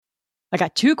I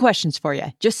got 2 questions for you.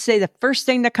 Just say the first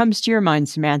thing that comes to your mind,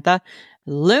 Samantha.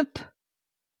 Limp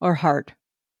or hard?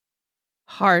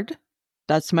 Hard.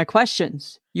 That's my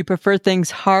questions. You prefer things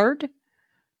hard?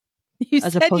 You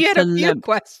as said opposed you had to a few limp?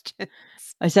 questions.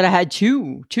 I said I had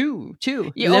two. You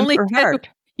Limp only or said, hard?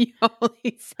 You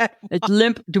only said It's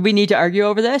limp. Do we need to argue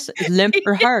over this? It's limp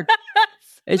or hard?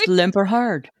 Yes. It's limp or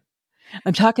hard.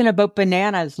 I'm talking about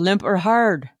bananas. Limp or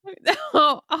hard?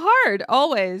 Oh, hard,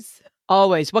 always.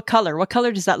 Always. What color? What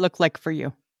color does that look like for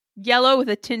you? Yellow with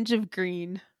a tinge of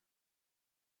green.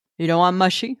 You don't want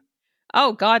mushy?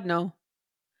 Oh, God, no.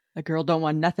 A girl don't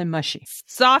want nothing mushy.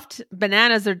 Soft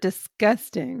bananas are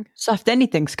disgusting. Soft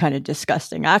anything's kind of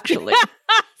disgusting, actually.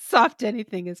 Soft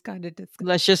anything is kind of disgusting.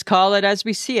 Let's just call it as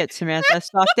we see it, Samantha.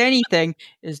 Soft anything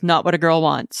is not what a girl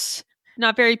wants.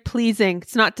 Not very pleasing.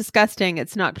 It's not disgusting.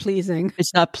 It's not pleasing.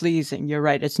 It's not pleasing. You're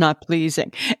right. It's not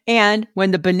pleasing. And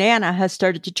when the banana has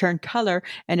started to turn color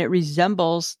and it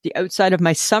resembles the outside of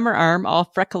my summer arm, all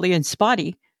freckly and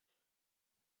spotty,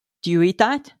 do you eat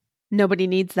that? Nobody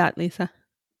needs that, Lisa.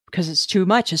 Because it's too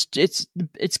much.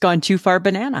 It's gone too far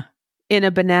banana. In a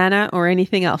banana or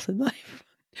anything else in life.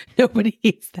 Nobody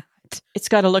eats that. It's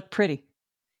got to look pretty.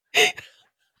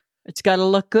 It's got to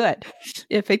look good.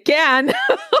 If it can.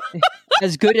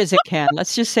 As good as it can.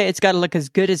 Let's just say it's got to look as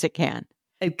good as it can.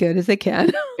 As good as it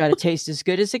can. Got to taste as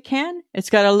good as it can. It's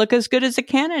got to look as good as it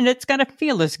can. And it's got to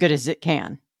feel as good as it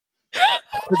can.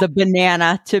 For the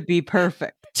banana to be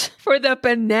perfect. For the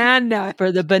banana.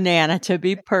 For the banana to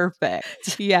be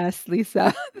perfect. Yes,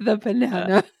 Lisa. The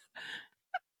banana.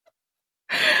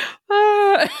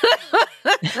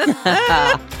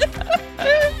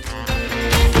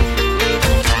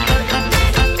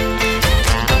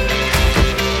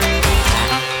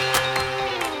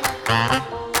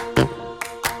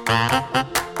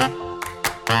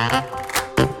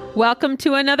 Welcome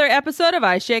to another episode of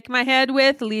I Shake My Head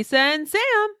with Lisa and Sam.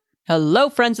 Hello,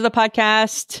 friends of the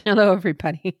podcast. Hello,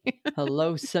 everybody.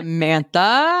 Hello,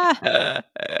 Samantha.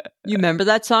 You remember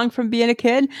that song from being a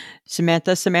kid?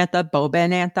 Samantha, Bo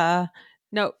Banantha.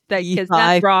 No, because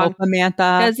that's wrong.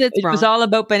 Because it's wrong. It was all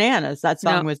about bananas. That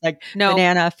song was like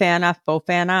banana, fana,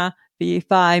 fofana,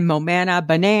 fi, momana,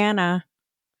 banana.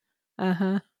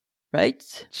 Uh-huh.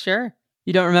 Right? Sure.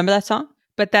 You don't remember that song?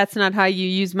 But that's not how you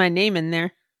use my name in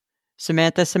there.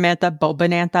 Samantha, Bo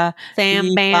Banantha.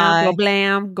 Sam, bam, go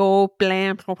blam, go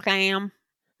blam, go blam.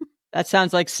 That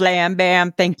sounds like slam,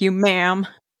 bam, thank you, ma'am.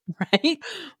 Right?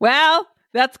 Well,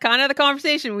 that's kind of the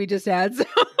conversation we just had. So.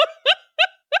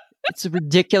 It's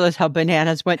ridiculous how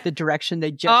bananas went the direction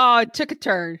they just... Oh, it took a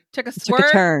turn. Took a swerve. Took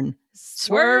a turn.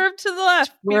 Swerve to the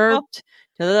left. Swerved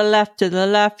to the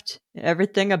left.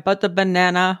 Everything about the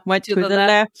banana went to the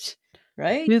left.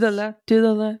 Right? To the left.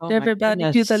 Oh,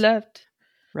 everybody to the left.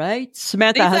 Right?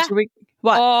 Samantha, how's your week?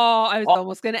 What? Oh, I was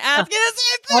almost going to ask you the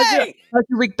same thing. How's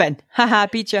your week been? Haha,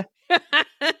 beat you.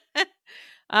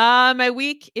 My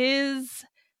week is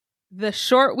the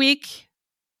short week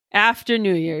after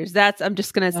New Year's. I'm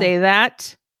just going to say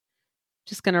that.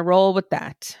 Just going to roll with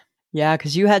that. Yeah,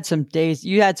 because you had some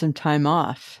time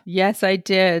off. Yes, I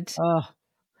did. Oh,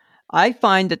 I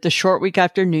find that the short week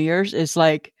after New Year's is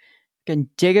like, can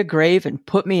dig a grave and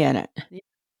put me in it.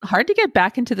 Hard to get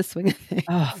back into the swing of things.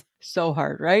 Oh, so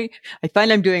hard, right? I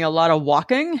find I'm doing a lot of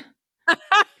walking. I'm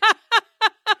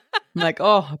like,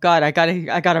 oh God, I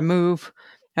gotta move.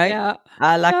 Right? Yeah.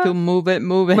 I like to move it.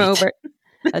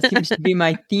 That seems to be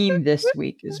my theme this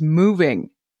week is moving.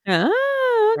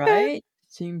 Oh, okay. Right?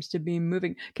 Seems to be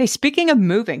moving. Okay, speaking of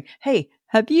moving, hey,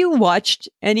 have you watched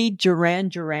any Duran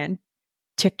Duran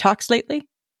TikToks lately?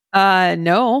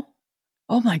 No.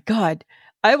 Oh my God.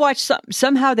 I watched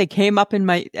somehow they came up in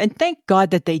and thank God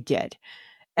that they did.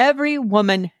 Every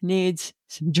woman needs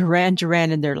some Duran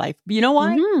Duran in their life. You know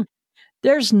why? Mm-hmm.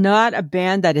 There's not a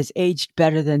band that has aged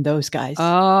better than those guys.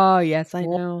 Oh, yes, I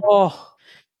know. Oh,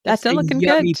 that's a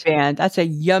yummy good. band. That's a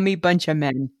yummy bunch of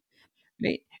men.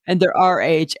 Right? And they're our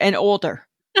age and older.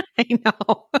 I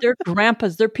know. They're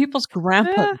grandpas. They're people's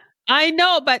grandpas. I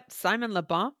know, but Simon Le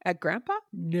Bon at grandpa?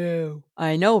 No.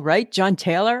 I know, right? John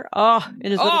Taylor. Oh,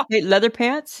 in his little leather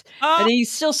pants. And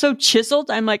he's still so chiseled.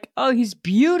 I'm like, oh, he's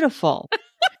beautiful.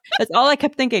 That's all I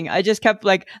kept thinking. I just kept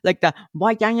like the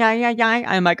why yang yang yang yang.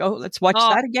 I'm like, oh, let's watch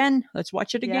that again. Let's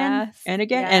watch it again and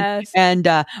again. Yes.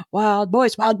 And Wild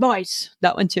Boys.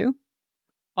 That one too.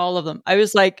 All of them. I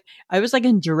was like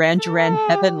in Duran Duran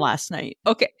heaven last night.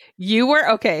 Okay. You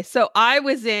were okay. So I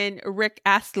was in Rick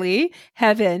Astley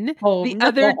heaven the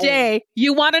other day.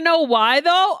 You want to know why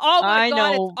though? Oh my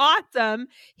God, it's awesome.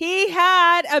 He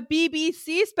had a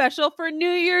BBC special for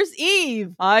New Year's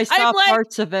Eve. I saw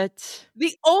parts of it.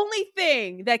 The only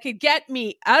thing that could get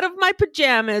me out of my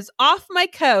pajamas, off my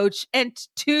couch, and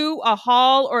to a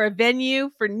hall or a venue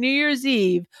for New Year's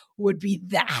Eve would be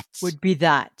that.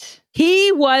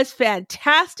 He was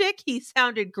fantastic. He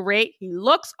sounded great. He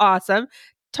looks awesome.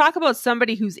 Talk about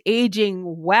somebody who's aging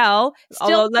well.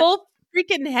 Still full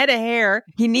freaking head of hair.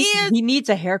 He needs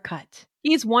a haircut.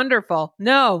 He's wonderful.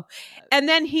 No. And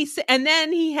then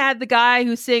he had the guy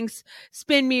who sings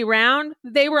Spin Me Round.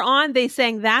 They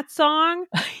sang that song.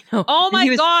 I know. Oh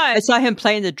my God. I saw him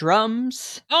playing the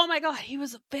drums. Oh my God. He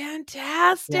was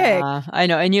fantastic. Yeah, I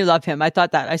know. And you love him. I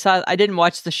thought that. I didn't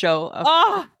watch the show.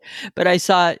 But I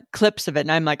saw clips of it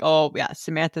and I'm like, oh yeah,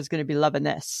 Samantha's going to be loving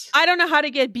this. I don't know how to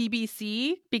get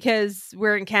BBC because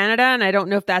we're in Canada and I don't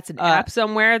know if that's an app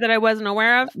somewhere that I wasn't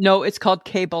aware of. No, it's called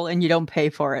cable and you don't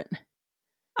pay for it.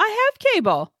 I have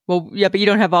cable. Well, yeah, but you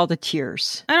don't have all the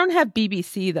tiers. I don't have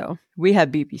BBC though. We have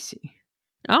BBC.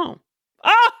 Oh,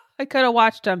 I could have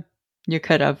watched them. You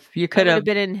could have. You could have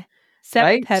been in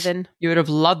seventh heaven. You would have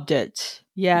loved it.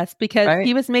 Yes, because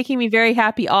he was making me very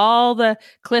happy. All the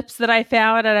clips that I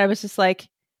found, and I was just like,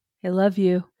 I love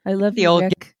you. I love the you, old,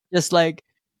 Rick. Just like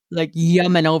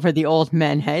yumming over the old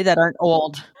men, hey, that aren't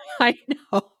old. I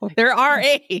know. They're our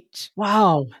age.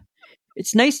 Wow.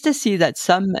 It's nice to see that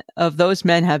some of those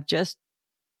men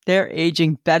they're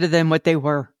aging better than what they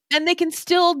were. And they can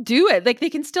still do it. Like they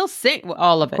can still sing. Well,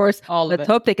 all of it. Of course, let's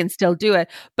hope they can still do it.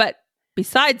 But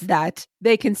besides that,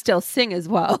 they can still sing as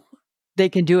well. They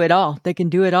can do it all.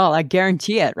 I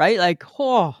guarantee it, right? Like,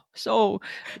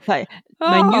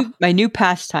 my new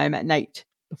pastime at night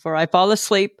before I fall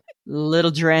asleep,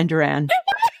 little Duran Duran.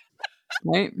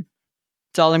 Right?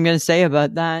 That's all I'm going to say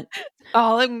about that.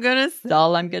 All I'm going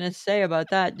to say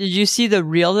about that. Did you see the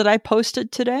reel that I posted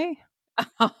today?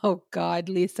 Oh, God,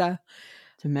 Lisa.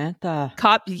 Samantha.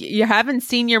 You haven't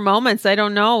seen your moments. I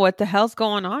don't know what the hell's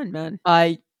going on, man.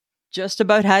 I just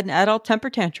about had an adult temper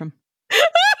tantrum.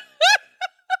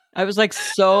 I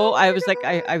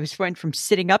went from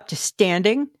sitting up to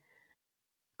standing.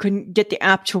 Couldn't get the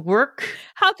app to work.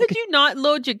 How could you not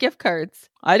load your gift cards?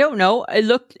 I don't know.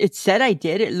 It said I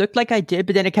did. It looked like I did,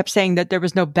 but then it kept saying that there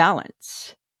was no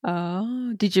balance.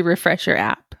 Oh, did you refresh your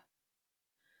app?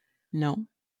 No.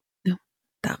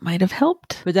 That might have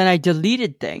helped. But then I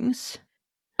deleted things.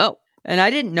 Oh. And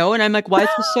I didn't know. And I'm like, why is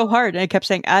this so hard? And I kept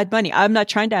saying, add money. I'm not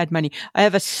trying to add money. I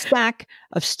have a stack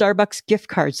of Starbucks gift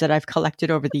cards that I've collected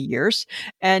over the years.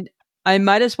 And I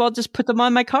might as well just put them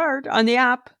on my card on the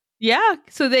app. Yeah.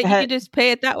 So that you can just pay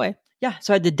it that way. Yeah.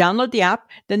 So I had to download the app.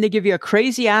 Then they give you a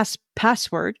crazy ass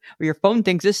password or your phone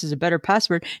thinks this is a better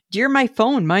password. Dear my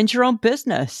phone, mind your own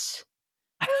business.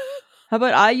 How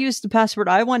about I use the password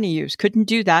I want to use? Couldn't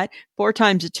do that. 4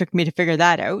 times it took me to figure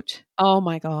that out. Oh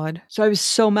my God. So I was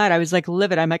so mad. I was like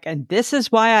livid. I'm like, and this is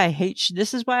why I hate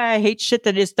shit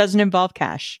that doesn't involve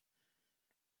cash.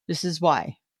 This is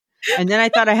why. And then I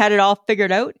thought I had it all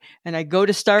figured out. And I go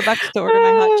to Starbucks to order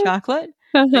my hot chocolate.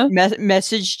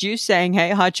 Messaged you saying,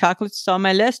 hey, hot chocolate's still on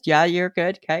my list. Yeah, you're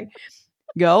good. Okay.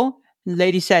 Go. The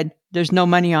lady said, there's no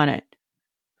money on it.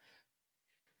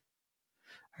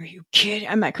 Are you kidding?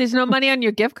 I'm like, there's no money on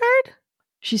your gift card?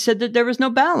 She said that there was no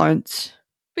balance.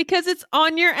 Because it's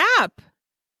on your app.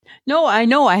 No, I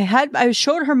know. I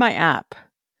showed her my app.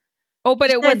 Oh,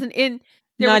 but it wasn't in.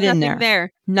 There was nothing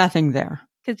there. Nothing there.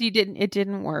 Because it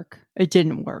didn't work. It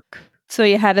didn't work. So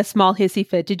you had a small hissy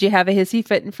fit. Did you have a hissy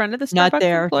fit in front of the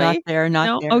Starbucks employee?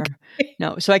 Not there. Okay.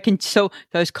 No. So I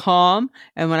was calm.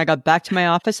 And when I got back to my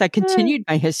office, I continued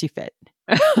my hissy fit.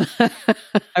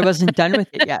 I wasn't done with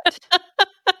it yet.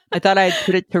 I thought I had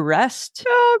put it to rest.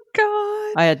 Oh,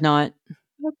 God. I had not.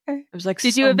 Okay. I was like,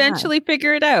 did you eventually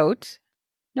figure it out?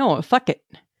 No, fuck it.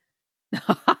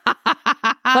 Fuck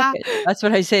it. That's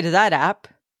what I say to that app.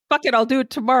 Fuck it, I'll do it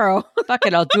tomorrow. Fuck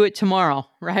it, I'll do it tomorrow,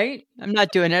 right? I'm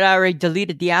not doing it. I already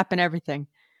deleted the app and everything.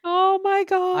 Oh my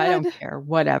God. I don't care.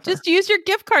 Whatever. Just use your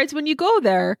gift cards when you go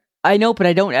there. I know, but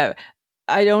I don't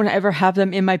ever have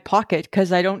them in my pocket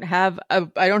because I don't have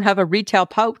a retail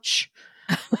pouch.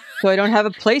 So I don't have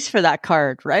a place for that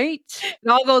card, right? It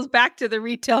all goes back to the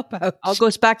retail pouch. All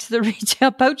goes back to the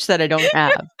retail pouch that I don't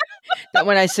have. that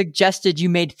when I suggested you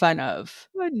made fun of.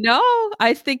 No,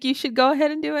 I think you should go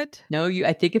ahead and do it. No,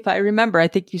 I think if I remember, I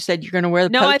think you said you're going to wear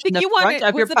the pouch I think in the front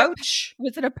of your pouch.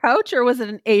 Was it a pouch or was it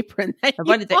an apron? I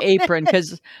wanted the apron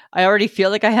because I already feel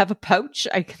like I have a pouch.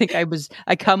 I think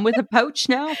I come with a pouch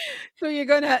now. So you're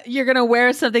gonna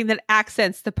wear something that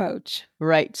accents the pouch.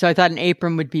 Right. So I thought an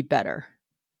apron would be better.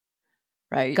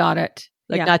 Right. Got it.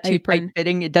 Like not too tight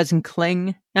fitting. It doesn't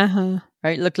cling.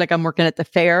 Right. Look like I'm working at the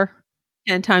fair.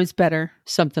 10 times better.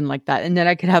 Something like that. And then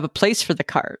I could have a place for the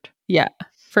card. Yeah,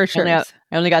 for sure. I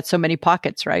only got so many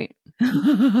pockets, right?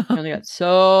 I only got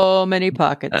so many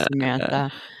pockets,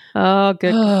 Samantha. Oh,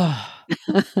 good.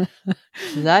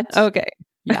 That's okay.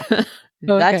 Yeah. Okay.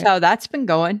 That's how that's been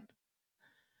going.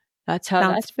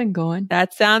 That's been going.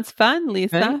 That sounds fun,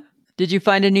 Lisa. Right? Did you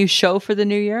find a new show for the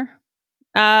new year?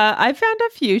 I found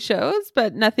a few shows,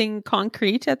 but nothing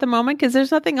concrete at the moment because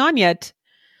there's nothing on yet.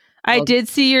 I did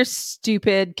see your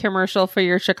stupid commercial for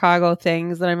your Chicago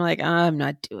things that I'm like, I'm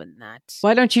not doing that.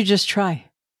 Why don't you just try?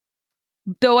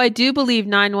 Though I do believe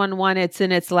 911, it's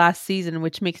in its last season,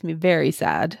 which makes me very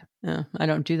sad. Oh, I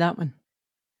don't do that one.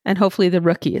 And hopefully the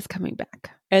rookie is coming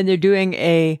back. And they're doing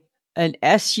an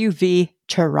SUV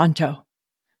Toronto.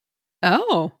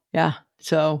 Oh. Yeah.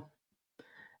 So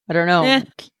I don't know.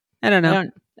 I don't know.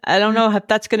 I don't know if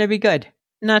that's going to be good.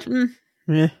 Not.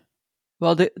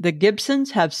 Well, the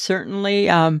Gibsons have certainly,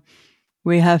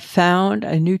 we have found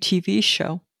a new TV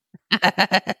show.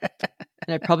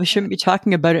 And I probably shouldn't be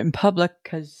talking about it in public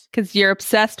because you're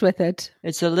obsessed with it.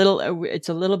 It's a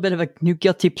little bit of a new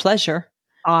guilty pleasure.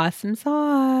 Awesome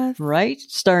sauce. Right?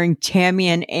 Starring Tammy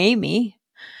and Amy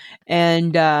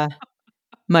and my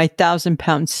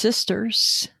 1,000-pound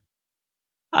sisters.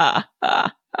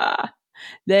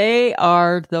 They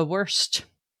are the worst.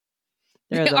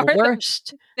 They're the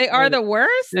worst. They are the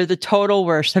worst? They're the total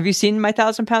worst. Have you seen my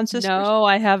 1,000-pound sisters? No,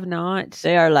 I have not.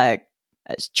 They are like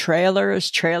as trailer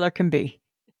can be.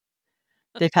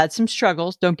 They've had some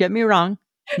struggles. Don't get me wrong.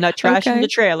 I'm not trashing the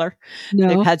trailer. No.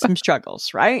 They've had some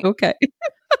struggles, right? Okay.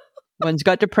 One's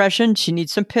got depression. She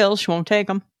needs some pills. She won't take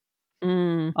them.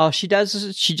 All she does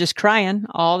is she's just crying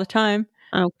all the time.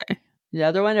 Okay. The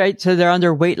other one, right? So they're on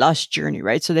their weight loss journey,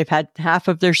 right? So they've had half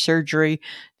of their surgery.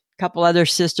 A couple other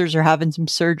sisters are having some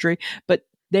surgery, but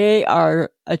they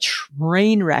are a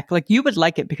train wreck. Like you would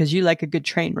like it because you like a good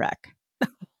train wreck.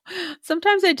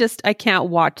 Sometimes I can't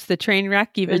watch the train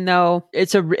wreck, even though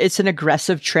it's an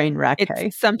aggressive train wreck.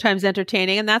 It's sometimes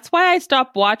entertaining. And that's why I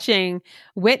stopped watching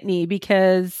Whitney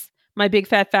because My Big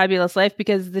Fat Fabulous Life,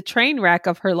 because the train wreck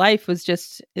of her life was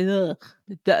just, ugh.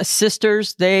 The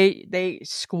sisters, they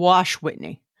squash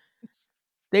Whitney.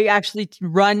 They actually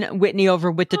run Whitney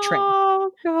over with the train.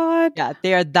 Oh God. Yeah,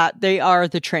 they are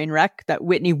the train wreck that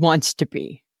Whitney wants to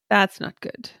be. That's not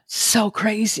good. So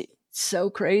crazy. So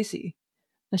crazy.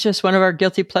 That's just one of our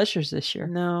guilty pleasures this year.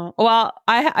 No. Well,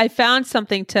 I found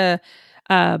something to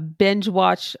binge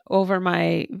watch over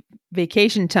my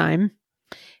vacation time.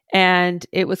 And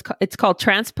it's called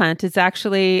Transplant. It's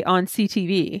actually on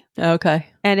CTV. Okay.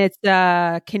 And it's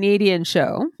a Canadian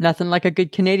show. Nothing like a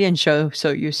good Canadian show,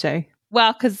 so you say.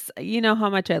 Well, because you know how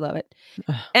much I love it.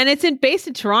 And it's based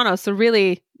in Toronto, so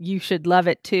really you should love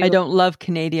it too. I don't love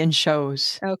Canadian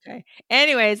shows. Okay.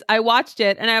 Anyways, I watched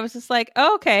it and I was just like,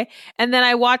 oh, okay. And then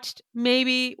I watched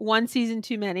maybe one season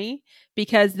too many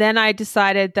because then I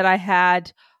decided that I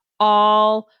had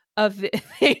all of the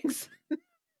things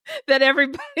that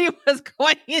everybody was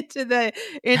going into the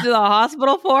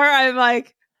hospital for. I'm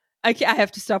like, I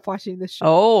have to stop watching this show.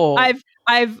 Oh,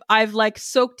 I've like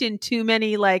soaked in too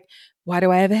many, like, why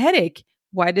do I have a headache?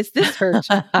 Why does this hurt?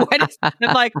 I'm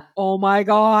like, oh my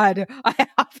God, I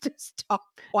have to stop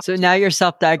watching. So now you're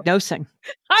self-diagnosing.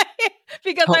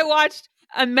 Because I watched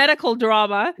a medical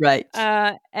drama. Right.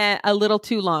 A little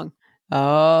too long.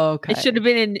 Oh, okay. It should have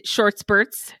been in short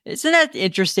spurts. Isn't that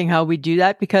interesting how we do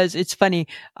that? Because it's funny.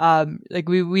 Like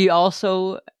we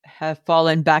also have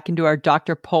fallen back into our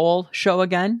Dr. Pole show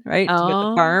again, right? With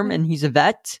the farm, and he's a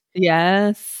vet.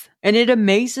 Yes. And it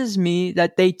amazes me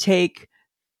that they take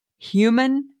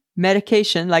human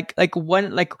medication. Like one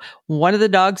of the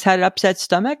dogs had an upset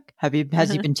stomach. Has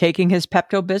he been taking his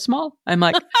Pepto-Bismol? I'm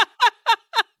like,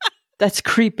 that's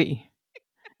creepy.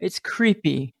 It's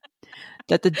creepy.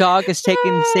 That the dog is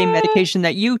taking the same medication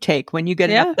that you take when you get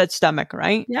an upset stomach,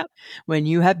 right? Yep. When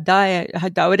you have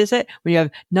what is it? When you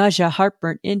have nausea,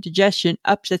 heartburn, indigestion,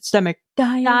 upset stomach,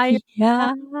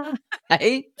 diarrhea,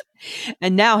 right?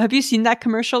 And now, have you seen that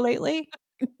commercial lately?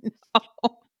 No.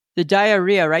 The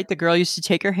diarrhea, right? The girl used to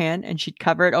take her hand and she'd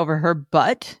cover it over her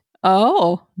butt.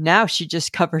 Oh. Now she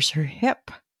just covers her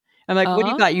hip. I'm like, what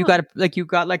do you got? You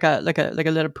got like a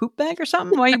little poop bag or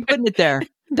something? Why are you putting it there?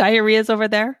 Diarrhea's over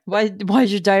there. Why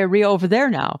is your diarrhea over there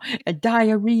now? A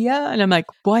diarrhea? And I'm like,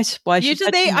 why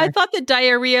usually I thought the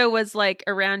diarrhea was like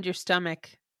around your stomach.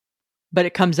 But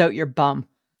it comes out your bum.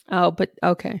 Oh, but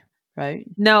okay. Right?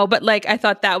 No, but like I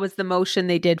thought that was the motion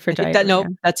they did for diarrhea.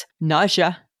 That's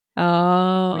nausea.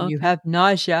 Oh. When you have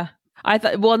nausea. I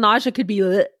thought, nausea could be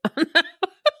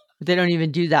They don't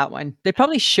even do that one. They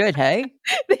probably should, hey?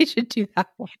 They should do that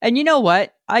one. And you know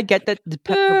what? I get that the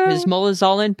Pepto-Bismol is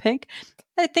all in pink.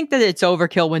 I think that it's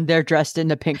overkill when they're dressed in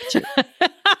the pink too.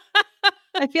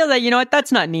 I feel that, you know what?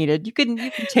 That's not needed. You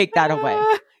can take that away.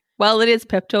 Well, it is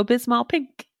Pepto-Bismol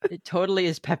pink. It totally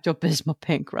is Pepto-Bismol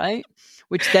pink, right?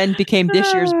 Which then became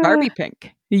this year's Barbie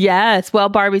pink. Yes. Well,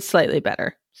 Barbie's slightly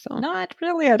better. So not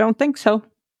really. I don't think so.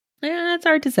 Yeah, it's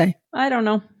hard to say. I don't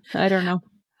know.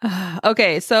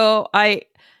 Okay, so I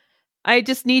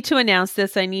just need to announce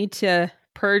this. I need to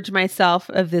purge myself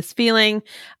of this feeling.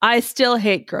 I still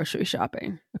hate grocery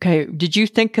shopping. Okay, did you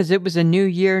think because it was a new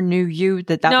year, new you,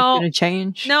 that was going to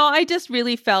change? No, I just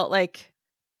really felt like,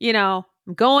 I'm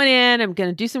going in, I'm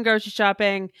going to do some grocery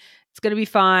shopping. It's going to be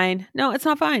fine. No, it's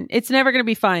not fine. It's never going to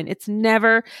be fine.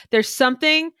 There's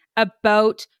something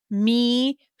about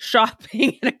me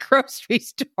shopping in a grocery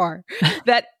store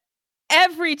that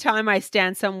every time I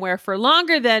stand somewhere for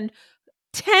longer than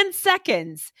 10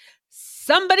 seconds,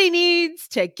 somebody needs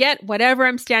to get whatever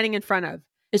I'm standing in front of.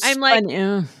 I'm like,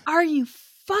 are you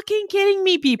fucking kidding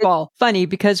me, people? It's funny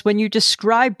because when you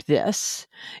described this,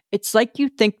 it's like you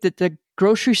think that the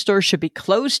grocery store should be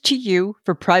closed to you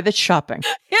for private shopping.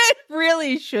 It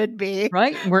really should be.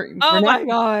 Right? Oh my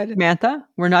God. Samantha,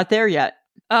 we're not there yet.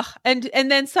 And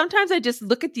then sometimes I just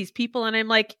look at these people and I'm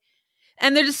like,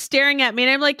 and they're just staring at me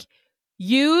and I'm like,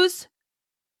 use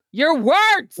your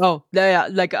words. Oh, yeah.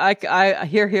 Like I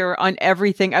hear on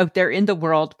everything out there in the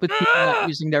world with people not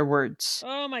using their words.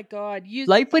 Oh my God.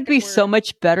 Life would be so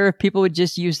much better if people would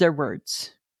just use their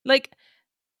words. Like,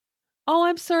 oh,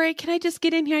 I'm sorry. Can I just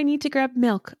get in here? I need to grab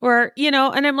milk. Or,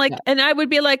 and I'm like, and I would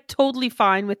be like totally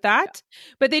fine with that.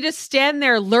 Yeah. But they just stand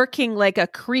there lurking like a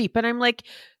creep. And I'm like,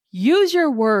 use your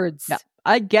words. Yeah,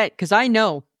 I get, because I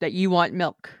know that you want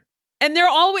milk. And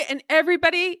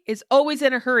everybody is always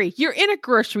in a hurry. You're in a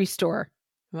grocery store.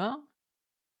 Well,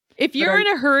 if you're in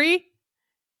a hurry,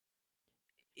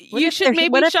 you should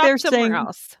maybe shop somewhere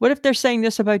else. What if they're saying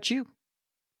this about you?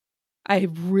 I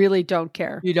really don't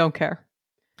care. You don't care.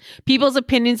 People's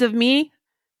opinions of me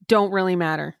don't really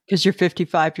matter. Because you're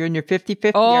 55. You're in your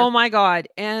 50-50 Oh year. my God.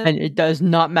 And it does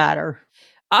not matter.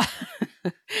 I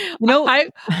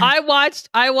watched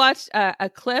a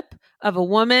clip of a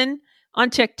woman on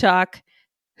TikTok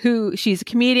she's a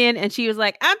comedian and she was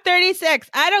like, I'm 36.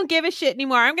 I don't give a shit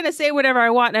anymore. I'm going to say whatever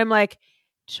I want. And I'm like,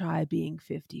 try being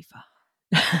 55.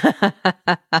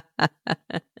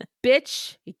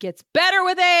 Bitch, it gets better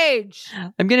with age.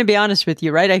 I'm going to be honest with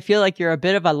you, right? I feel like you're a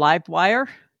bit of a live wire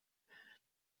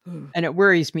and it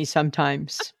worries me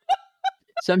sometimes.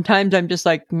 Sometimes I'm just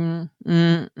like,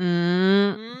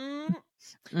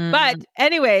 But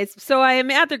anyways, so I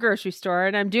am at the grocery store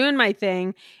and I'm doing my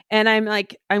thing and I'm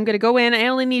like, I'm going to go in. I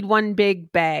only need one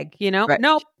big bag, Right.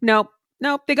 Nope.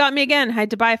 They got me again. I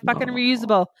had to buy a fucking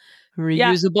reusable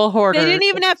hoarder. They didn't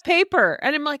even have paper.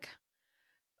 And I'm like,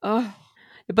 oh.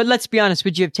 But let's be honest.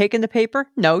 Would you have taken the paper?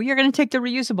 No, you're going to take the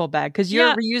reusable bag because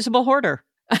you're a reusable hoarder.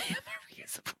 I am a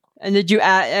reusable. And did you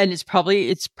add? And it's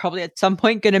probably at some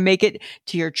point going to make it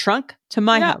to your trunk to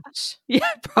my house. Yeah,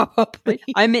 probably.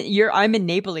 I'm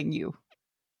enabling you,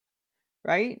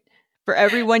 right? For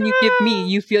every one you give me,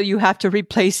 you feel you have to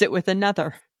replace it with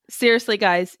another. Seriously,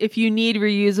 guys, if you need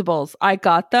reusables, I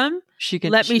got them.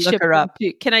 Let me ship them up.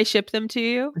 Can I ship them to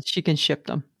you? She can ship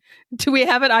them. Do we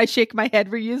have an I shake my head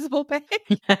reusable bag?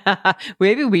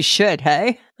 Maybe we should.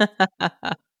 Hey,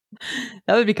 that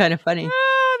would be kind of funny.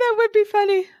 That would be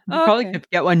funny. You probably could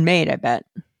get one made, I bet.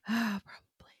 Probably.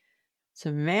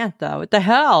 Samantha, what the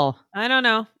hell? I don't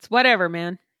know. It's whatever,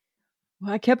 man.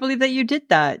 Well, I can't believe that you did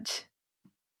that.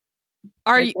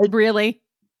 Are you really?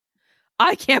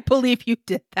 I can't believe you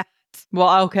did that.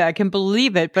 Well, okay, I can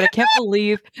believe it, but I can't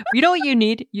believe. You know what you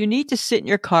need? You need to sit in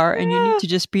your car and you need to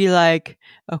just be like,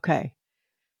 okay,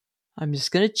 I'm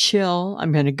just going to chill.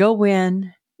 I'm going to go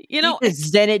in.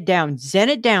 Zen it down,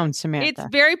 Samantha. It's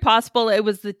very possible it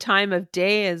was the time of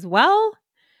day as well.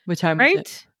 What time was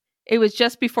it? It was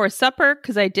just before supper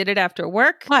because I did it after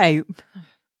work. Why?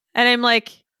 And I'm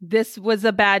like, this was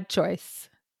a bad choice.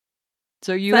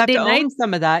 So you have to own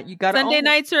some of that. You got to Sunday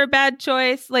nights are a bad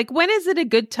choice. Like, when is it a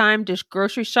good time to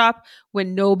grocery shop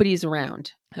when nobody's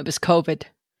around? It was COVID.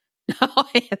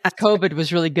 COVID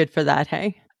was really good for that,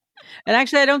 hey? And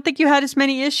actually, I don't think you had as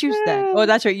many issues then. Oh,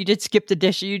 that's right. You did skip the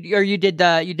dish. You did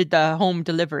the home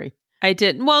delivery. I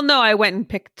didn't. Well, no, I went and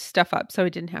picked stuff up, so I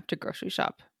didn't have to grocery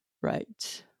shop.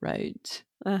 Right. But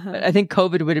I think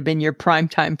COVID would have been your prime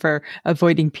time for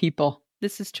avoiding people.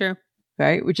 This is true.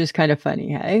 Right? Which is kind of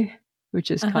funny, hey? Which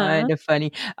is kind of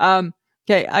funny.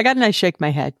 Okay, I got a nice shake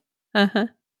my head.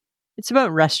 It's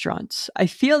about restaurants. I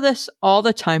feel this all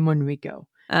the time when we go.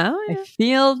 Oh, yeah. I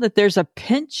feel that there's a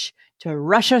pinch to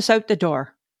rush us out the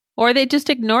door. Or they just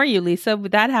ignore you, Lisa.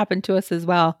 That happened to us as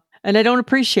well. And I don't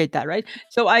appreciate that, right?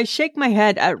 So I shake my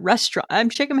head at restaurants. I'm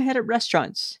shaking my head at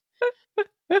restaurants.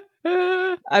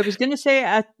 I was going to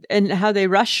say and how they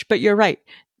rush, but you're right.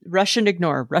 Rush and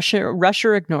ignore. Rush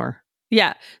or ignore.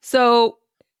 Yeah. So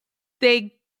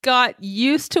they got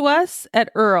used to us at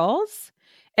Earl's.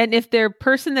 And if their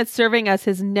person that's serving us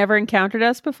has never encountered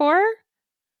us before,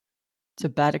 it's a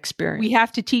bad experience. We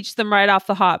have to teach them right off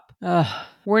the hop.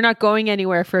 We're not going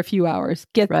anywhere for a few hours.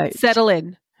 Settle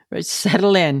in. Right.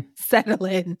 Settle in.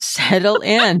 Right?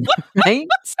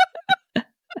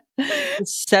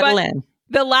 Settle in.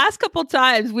 The last couple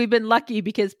times we've been lucky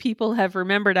because people have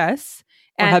remembered us.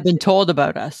 Or have been told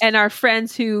about us. And our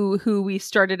friends who we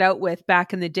started out with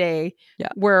back in the day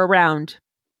were around.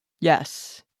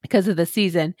 Yes. Because of the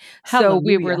season. Hallelujah. So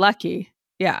we were lucky.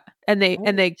 Yeah. And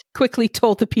they quickly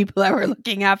told the people that were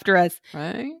looking after us.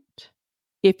 Right.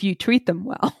 If you treat them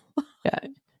well. Yeah.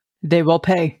 They will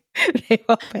pay. They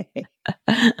will pay.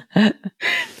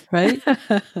 Right?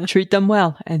 Treat them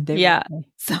well and they will pay.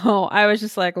 So I was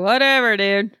just like, whatever,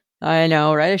 dude. I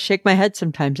know, right? I shake my head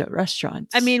sometimes at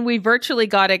restaurants. I mean, we virtually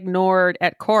got ignored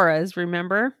at Cora's,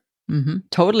 remember? Mm-hmm.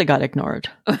 Totally got ignored.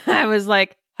 I was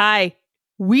like, hi,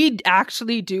 we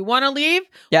actually do want to leave.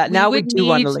 Yeah, now we do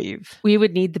want to leave. We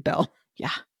would need the bill. Yeah.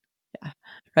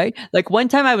 Right? Like one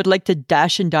time I would like to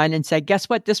dash and dine and say, guess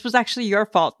what? This was actually your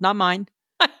fault, not mine.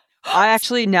 I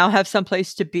actually now have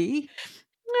someplace to be.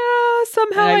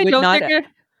 Somehow I don't think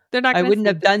they're not. I wouldn't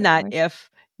have done that if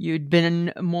you'd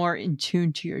been more in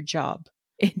tune to your job.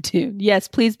 In tune. Yes,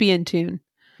 please be in tune.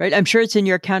 Right? I'm sure it's in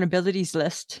your accountabilities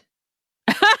list.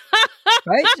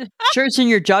 Right? Sure, it's in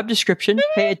your job description.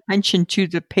 Pay attention to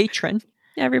the patron.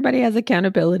 Everybody has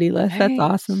accountability lists. Right. That's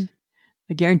awesome.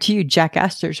 I guarantee you Jack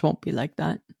Astor's won't be like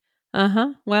that.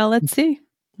 Well, let's see.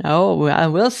 Oh,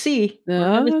 we'll see.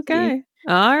 Okay.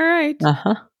 All right.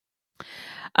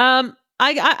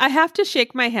 I have to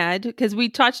shake my head because we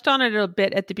touched on it a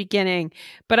bit at the beginning,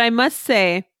 but I must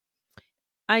say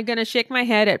I'm going to shake my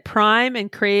head at Prime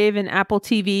and Crave and Apple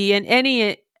TV and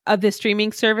any of the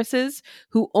streaming services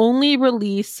who only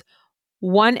release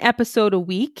one episode a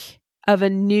week of a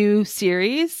new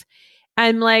series.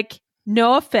 I'm like,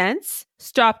 no offense,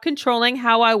 stop controlling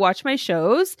how I watch my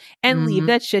shows and leave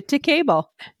that shit to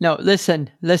cable. No,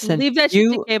 listen. Leave that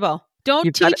shit to cable.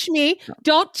 Don't teach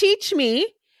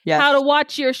me how to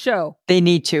watch your show. They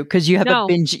need to because you have a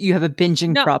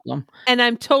binging problem. And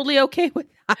I'm totally okay with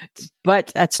that.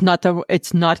 But it's not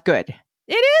good.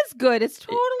 It is good. It's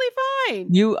totally fine.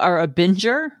 You are a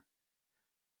binger?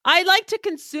 I like to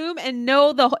consume and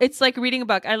know it's like reading a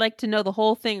book. I like to know the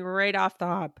whole thing right off the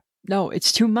hop. No,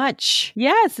 it's too much.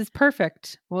 Yes, it's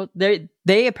perfect. Well,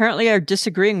 they apparently are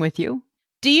disagreeing with you.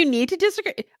 Do you need to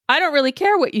disagree? I don't really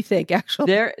care what you think, actually.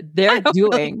 They're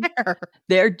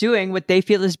doing what they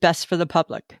feel is best for the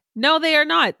public. No, they are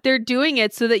not. They're doing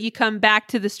it so that you come back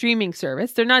to the streaming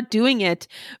service. They're not doing it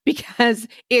because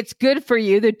it's good for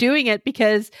you. They're doing it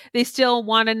because they still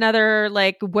want another,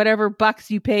 like, whatever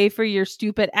bucks you pay for your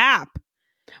stupid app.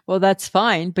 Well, that's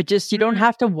fine, but just you don't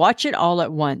have to watch it all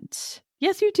at once.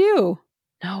 Yes, you do.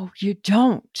 No, you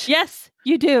don't. Yes,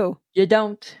 you do. You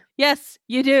don't. Yes,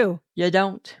 you do. You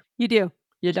don't. You do.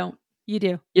 You don't. You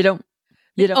do. You don't.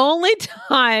 You don't. The only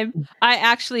time I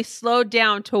actually slowed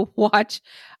down to watch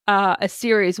a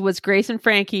series was Grace and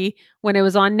Frankie when it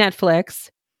was on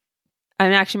Netflix.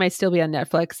 I actually might still be on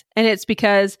Netflix. And it's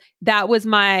because that was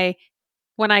my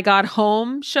when I got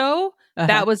home show.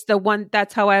 That was the one.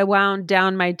 That's how I wound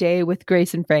down my day with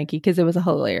Grace and Frankie because it was a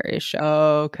hilarious show.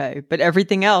 Okay. But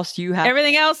everything else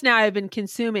everything else now I've been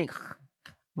consuming.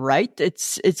 Right?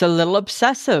 It's a little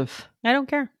obsessive. I don't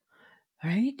care.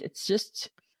 Right? It's just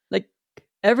like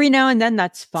every now and then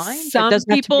that's fine. Some it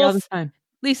doesn't people, have to be all the time.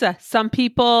 Lisa, some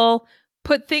people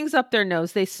put things up their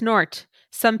nose. They snort.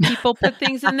 Some people put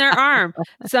things in their arm.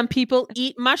 Some people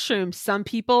eat mushrooms. Some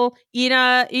people eat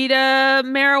a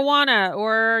marijuana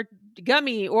or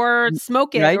gummy or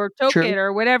smoke it or choke it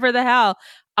or whatever the hell.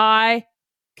 I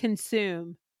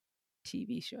consume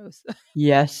TV shows.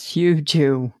 Yes, you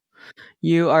do.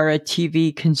 You are a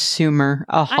TV consumer.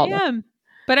 I am,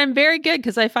 but I'm very good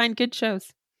because I find good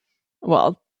shows.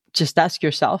 Well, Just ask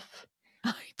yourself.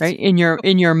 Right? In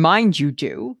your mind, you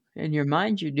do. In your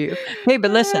mind, you do. Hey,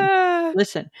 but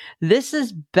listen. This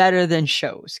is better than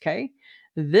shows, okay?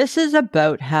 This is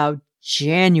about how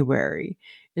January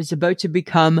is about to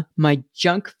become my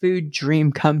junk food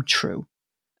dream come true.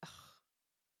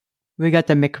 We got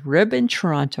the McRib in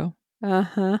Toronto.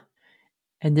 Uh-huh.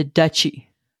 And the Dutchie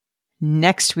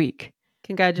next week.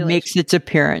 Congratulations. Makes its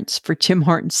appearance for Tim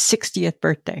Hortons' 60th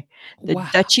birthday. The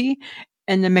Dutchie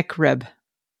and the McRib.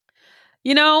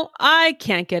 You know, I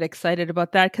can't get excited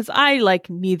about that because I like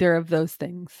neither of those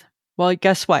things. Well,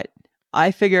 guess what?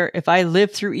 I figure if I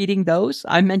live through eating those,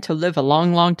 I'm meant to live a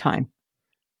long, long time.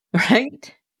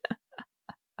 Right?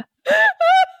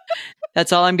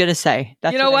 That's all I'm going to say.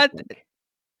 That's you know what?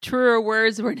 Truer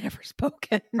words were never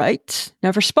spoken. Right?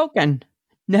 Never spoken.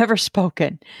 Never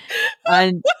spoken.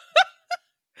 And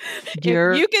if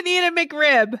you can eat a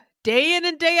McRib day in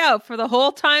and day out for the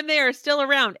whole time they are still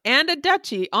around, and a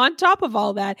Dutchie on top of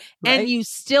all that, and you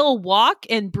still walk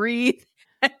and breathe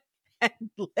and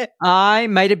live. I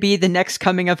might be the next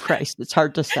coming of Christ. It's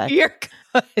hard to say. You're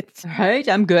good. Right?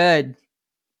 I'm good.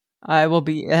 I'm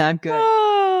good.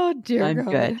 Oh, dear I'm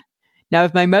God. good. Now,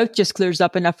 if my mouth just clears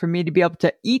up enough for me to be able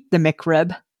to eat the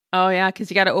McRib. Oh, yeah, because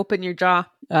you got to open your jaw.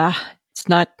 It's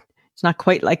not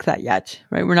quite like that yet,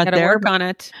 right? We're not there. Work on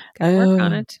it. Work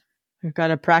on it. We've got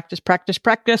to practice.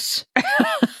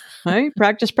 Right?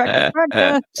 Practice.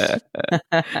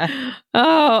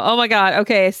 Oh my God.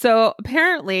 Okay. So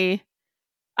apparently,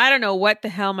 I don't know what the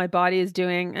hell my body is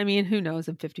doing. I mean, who knows?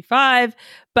 I'm 55,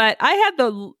 but I had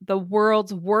the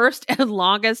world's worst and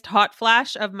longest hot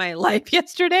flash of my life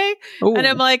yesterday. Ooh. And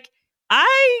I'm like,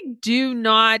 I do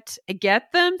not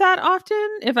get them that often,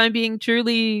 if I'm being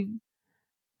truly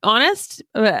honest.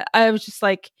 I was just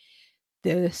like,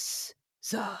 this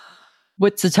sucks.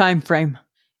 What's the time frame?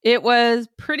 It was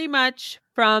pretty much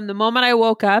from the moment I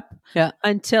woke up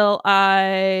until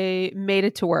I made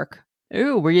it to work.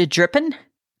 Ooh, were you dripping?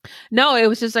 No, it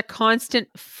was just a constant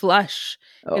flush.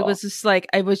 Oh. It was just like,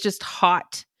 I was just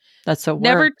hot. That's so weird.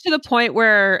 Never to the point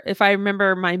where, if I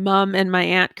remember my mom and my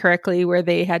aunt correctly, where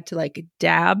they had to like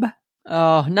dab.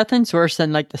 Oh, nothing's worse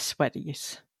than like the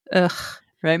sweaties. Ugh.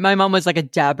 Right? My mom was like a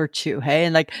dab or two, hey?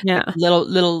 And like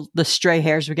little, the stray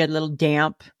hairs would get a little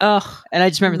damp. Ugh. And I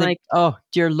just remember thinking, oh,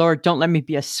 dear Lord, don't let me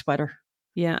be a sweater.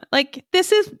 Yeah. Like,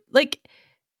 this is like,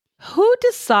 who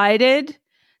decided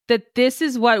that this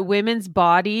is what women's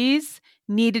bodies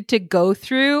needed to go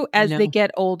through as they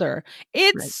get older?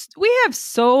 We have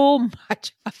so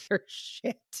much other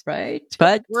shit. Right.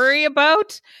 To worry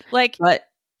about. Like,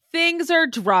 things are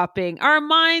dropping. Our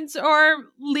minds are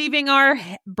leaving our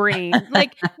brain.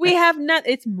 Like, we have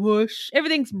it's mush.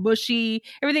 Everything's mushy.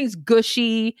 Everything's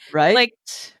gushy. Right. Like,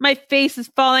 my face is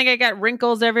falling. I got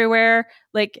wrinkles everywhere.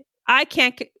 Like, I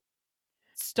can't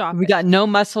stop. We got no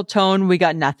muscle tone. We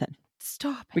got nothing.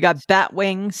 Stop it. We got bat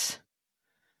wings.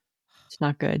 It's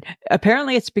not good.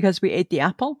 Apparently, it's because we ate the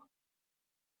apple.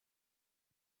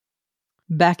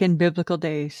 Back in biblical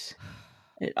days.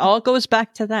 It all goes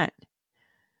back to that.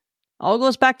 All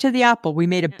goes back to the apple. We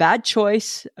made a bad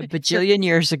choice a bajillion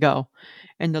years ago.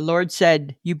 And the Lord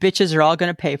said, you bitches are all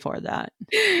going to pay for that.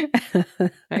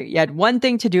 Right? You had one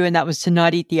thing to do, and that was to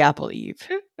not eat the apple, Eve.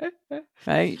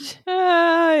 Right?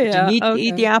 Yeah. You need to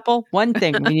eat the apple. One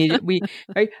thing we needed,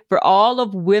 right? For all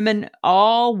of women,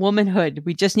 all womanhood,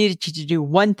 we just needed you to do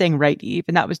one thing right, Eve,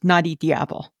 and that was not eat the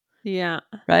apple. Yeah.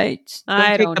 Right?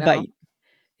 I don't know. Bite.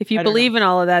 If you believe in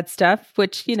all of that stuff,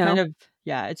 which, you know. Kind of,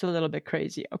 yeah, it's a little bit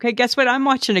crazy. Okay, guess what I'm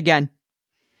watching again?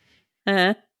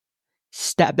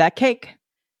 Stab That Cake.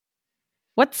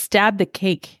 What's Stab the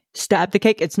Cake? Stab the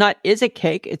Cake. It's not Is It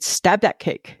Cake, it's Stab That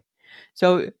Cake.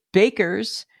 So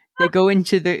bakers, they go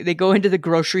into the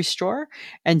grocery store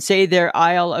and say their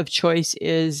aisle of choice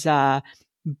is the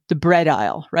bread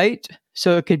aisle, right?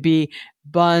 So it could be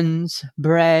buns,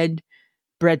 bread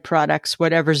products,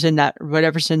 whatever's in that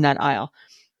aisle.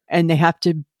 And they have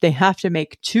to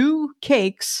make 2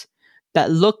 cakes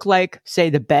that look like, say,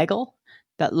 the bagel,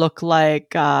 that look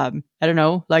like I don't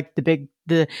know, like the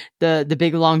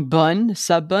big long bun,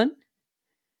 sub bun.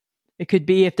 It could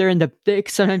be, if they're in the thick,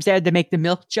 sometimes they had to make the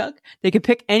milk jug. They could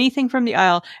pick anything from the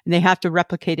aisle and they have to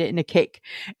replicate it in a cake.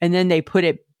 And then they put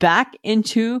it back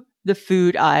into the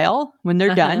food aisle when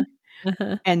they're done.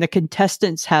 And the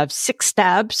contestants have 6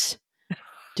 stabs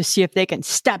to see if they can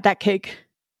stab that cake.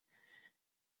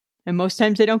 And most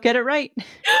times they don't get it right.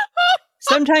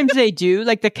 Sometimes they do.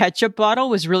 Like the ketchup bottle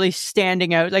was really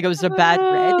standing out. Like it was a bad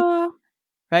red.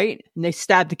 Right? And they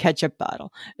stab the ketchup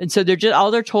bottle. And so all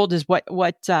they're told is what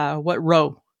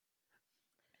row.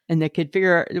 And they could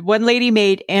figure out. One lady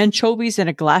made anchovies in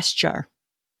a glass jar.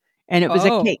 and it was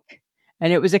a cake.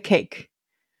 And it was a cake.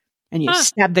 And you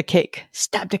stab the cake.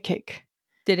 Stab the cake.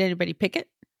 Did anybody pick it?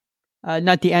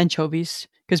 Not the anchovies.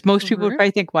 Because most people would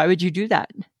probably think, why would you do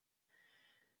that?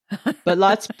 But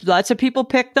lots of people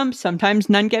pick them. Sometimes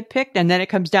none get picked. And then it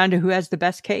comes down to who has the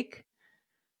best cake.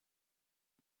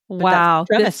 Wow.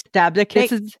 Stab the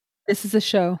cake. This is a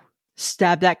show.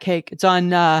 Stab that cake. It's on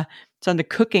the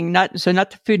cooking, not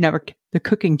the Food Network, the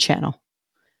cooking channel.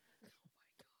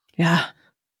 Yeah.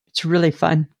 It's really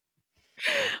fun.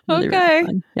 Really, okay. really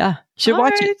fun. Yeah. You should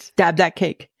watch it. Stab that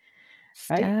cake.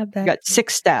 Right? Stab that You got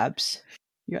 6 stabs.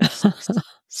 You got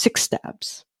 6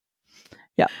 stabs.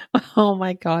 Yeah. Oh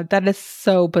my God. That is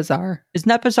so bizarre. Isn't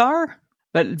that bizarre?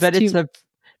 But it's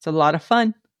a lot of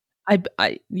fun.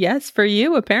 Yes, for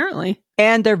you, apparently.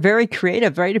 And they're very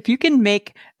creative, right? If you can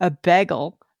make a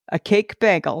cake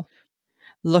bagel,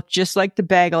 look just like the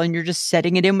bagel, and you're just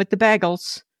setting it in with the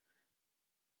bagels,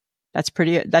 that's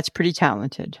pretty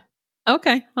talented.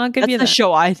 Okay, I'll give you that. That's the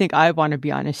show I think I want to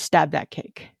be on, is Stab That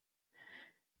Cake.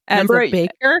 As a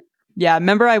baker? Yeah,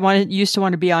 remember used to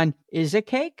want to be on Is It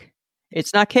Cake?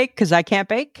 It's not cake because I can't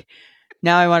bake.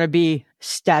 Now I want to be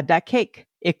Stab That Cake.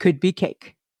 It could be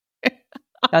cake.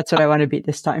 That's what I want to be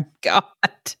this time. God.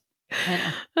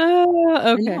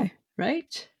 Okay.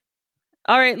 Right?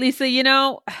 All right, Lisa,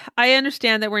 I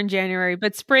understand that we're in January,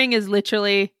 but spring is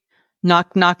literally...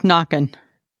 Knock, knock, knocking.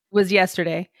 Was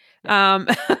yesterday.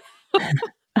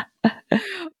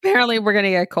 Apparently we're going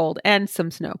to get cold and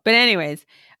some snow. But anyways,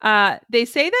 they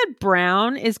say that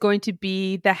brown is going to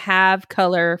be the have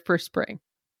color for spring.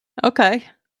 Okay.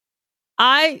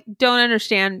 I don't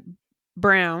understand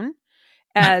brown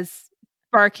as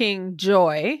sparking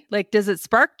joy. Like, does it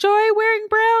spark joy wearing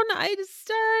brown? I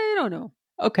don't know.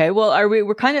 Okay, well,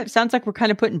 sounds like we're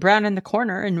kind of putting brown in the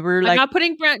corner, and I'm not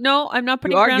putting brown. No, I'm not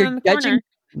putting brown in the corner.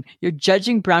 You're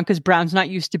judging brown because brown's not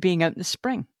used to being out in the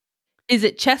spring. Is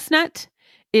it chestnut?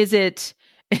 Is it,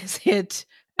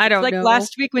 I don't know. Like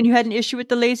last week when you had an issue with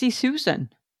the Lazy Susan.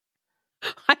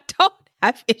 I don't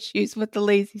have issues with the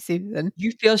Lazy Susan.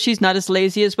 You feel she's not as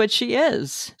lazy as what she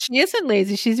is. She isn't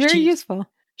lazy. She's very useful.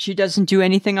 She doesn't do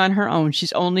anything on her own.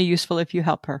 She's only useful if you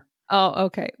help her. Oh,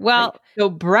 okay. Well, right. So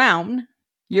brown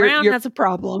has a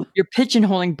problem. You're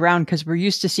pigeonholing brown because we're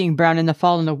used to seeing brown in the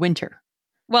fall and the winter.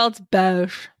 Well, it's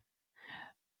beige.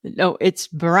 No, it's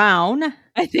brown.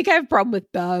 I think I have a problem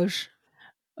with beige.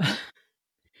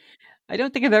 I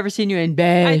don't think I've ever seen you in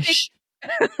beige.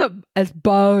 As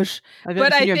beige. I've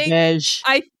never seen you in beige.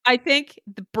 I think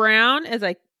the brown, as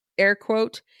I air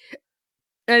quote,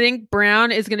 I think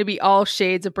brown is going to be all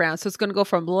shades of brown. So it's going to go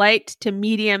from light to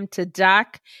medium to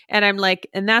dark. And I'm like,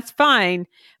 and that's fine.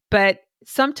 But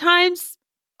sometimes,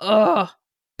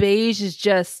 beige is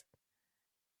just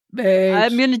beige.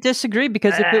 I'm going to disagree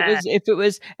because if it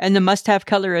was, and the must-have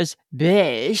color is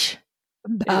beige,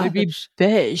 it would be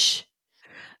beige.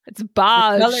 It's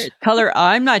beige. Color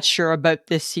I'm not sure about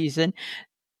this season.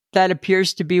 That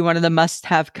appears to be one of the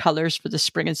must-have colors for the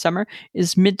spring and summer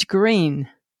is mint green.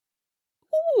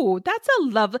 Ooh, that's a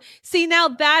lovely... See, now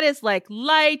that is like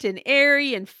light and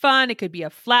airy and fun. It could be a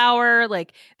flower.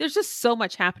 Like, there's just so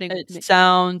much happening. It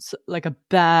sounds like a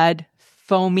bad,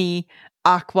 foamy,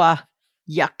 aqua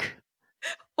yuck.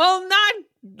 Well,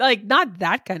 not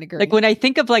that kind of green. Like when I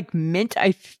think of like mint,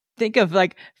 I think of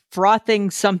like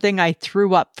frothing something I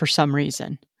threw up for some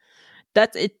reason.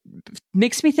 It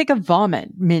makes me think of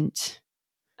vomit, mint.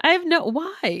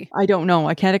 Why? I don't know.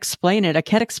 I can't explain it. I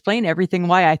can't explain everything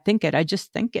why I think it. I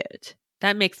just think it.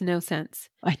 That makes no sense.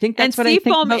 I think that's what I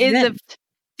think about mint.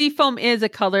 Seafoam is a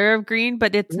color of green,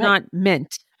 but it's not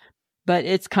mint. But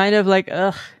it's kind of like,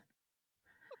 ugh.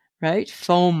 Right?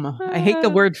 Foam. I hate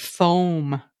the word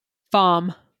foam.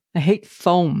 Foam. I hate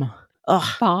foam.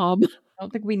 Ugh. Foam. I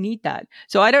don't think we need that.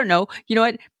 So I don't know. You know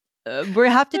what? We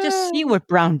have to just see what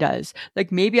brown does.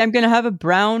 Like maybe I'm going to have a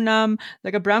brown,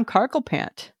 like a brown cargo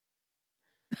pant.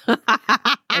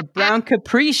 A brown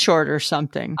capri short or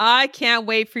something. I can't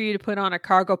wait for you to put on a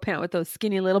cargo pant with those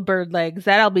skinny little bird legs.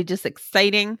 That'll be just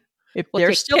exciting. If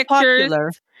they're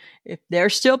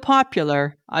still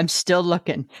popular, I'm still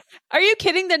looking. Are you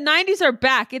kidding? The 90s are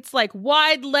back. It's like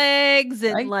wide legs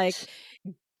and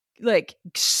like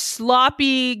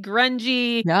sloppy,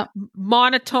 grungy,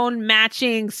 monotone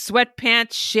matching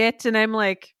sweatpants shit. And I'm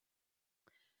like,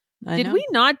 did we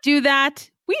not do that?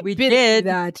 We did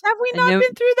that. Have we not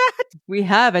been through that? We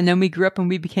have. And then we grew up and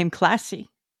we became classy.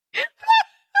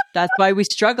 That's why we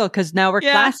struggle, because now we're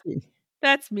classy.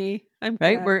 That's me. I'm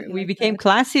right. We became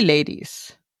classy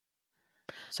ladies.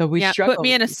 So we struggle. Put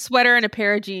me in a sweater and a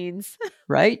pair of jeans.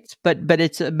 Right. But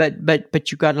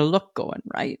you got a look going,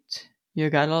 right? You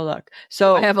gotta look.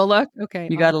 So I have a look. Okay,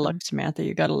 you gotta look, Samantha.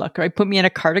 You gotta look. Right? Put me in a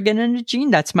cardigan and a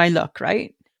jean. That's my look,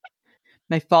 right?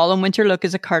 My fall and winter look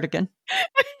is a cardigan.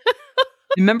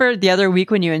 Remember the other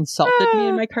week when you insulted me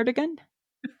in my cardigan?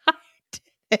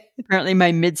 Apparently,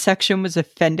 my midsection was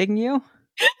offending you.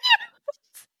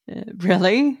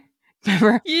 Really?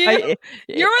 Remember? You're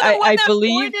the one that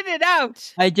pointed it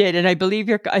out. I did, and I believe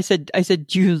I said,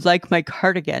 do you like my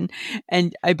cardigan?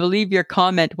 And I believe your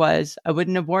comment was, I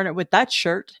wouldn't have worn it with that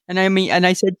shirt. And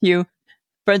I said to you,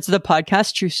 friends of the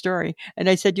podcast, true story. And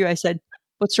I said to you,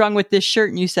 what's wrong with this shirt?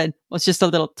 And you said, well, it's just a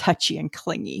little touchy and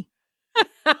clingy.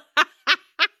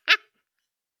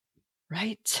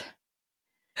 Right?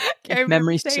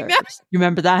 Memory serves. You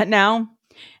remember that now?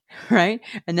 Right?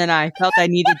 And then I felt I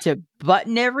needed to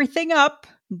button everything up,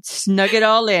 snug it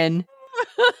all in.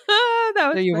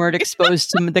 So you weren't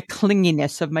exposed to the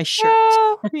clinginess of my shirt.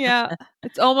 Oh, yeah.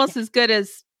 It's almost as good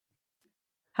as,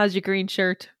 how's your green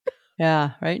shirt?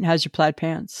 Yeah, right? And how's your plaid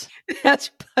pants?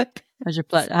 How's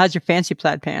your fancy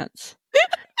plaid pants?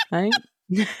 Right?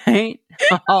 Right?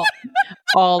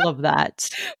 All of that.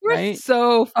 We're right?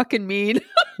 So fucking mean.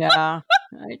 Yeah.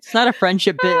 Right? It's not a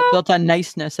friendship built on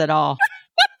niceness at all.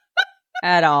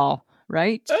 At all.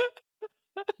 Right?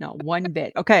 Not one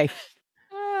bit. Okay.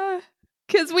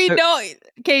 Because we know,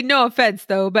 okay, no offense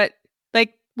though, but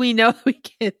like we know we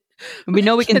can. We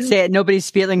know we can say it. Nobody's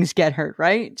feelings get hurt,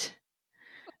 right?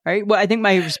 Right? Well, I think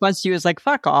my response to you is like,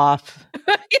 fuck off.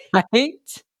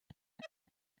 Right?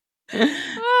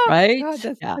 Oh, right? God,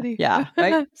 that's funny. Yeah.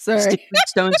 Right? Sorry. Sticks and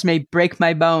stones may break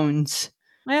my bones.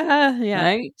 Yeah.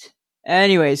 Right?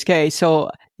 Anyways, okay.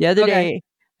 So the other day,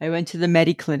 I went to the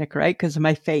Mediclinic, right? Because of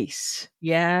my face.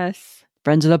 Yes.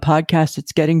 Friends of the podcast,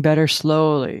 it's getting better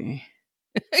slowly.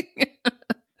 But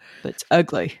it's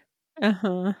ugly.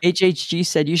 HHG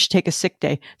said you should take a sick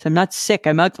day. So I'm not sick,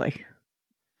 I'm ugly.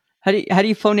 How do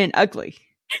you phone in ugly?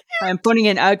 I'm phoning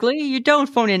in ugly? You don't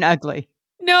phone in ugly.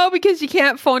 No, because you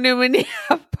can't phone in when you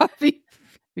have puffy.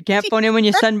 You can't phone in when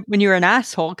you're an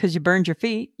asshole because you burned your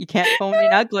feet. You can't phone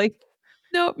in ugly.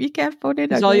 Nope, you can't phone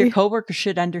in ugly. All your coworkers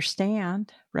should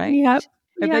understand, right? Yep.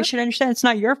 Everybody should understand. It's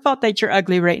not your fault that you're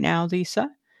ugly right now, Lisa.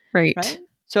 Right?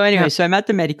 So anyway, so I'm at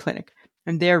the Mediclinic.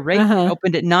 I'm there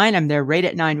opened at 9. I'm there right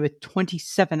at 9 with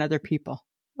 27 other people.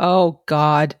 Oh,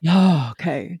 God. Oh,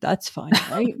 okay. That's fine,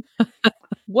 right?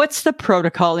 What's the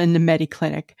protocol in the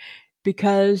Mediclinic?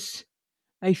 Because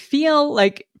I feel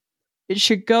like it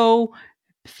should go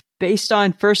based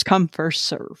on first come, first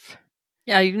serve.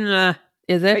 Yeah,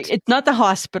 is it? Right? It's not the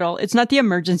hospital. It's not the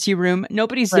emergency room.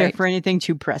 Nobody's there for anything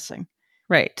too pressing.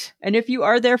 Right. And if you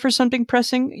are there for something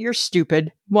pressing, you're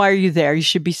stupid. Why are you there? You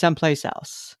should be someplace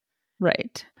else.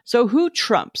 Right. So who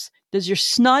trumps? Does your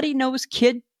snotty nosed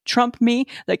kid trump me?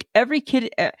 Like every kid,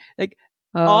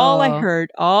 all I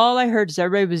heard is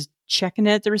everybody was checking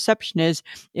at the reception is,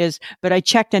 but I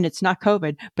checked and it's not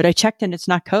COVID. But I checked and it's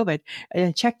not COVID.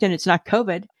 I checked and it's not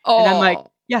COVID. Oh. And I'm like,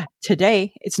 yeah,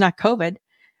 today it's not COVID.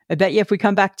 I bet you if we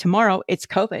come back tomorrow, it's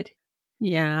COVID.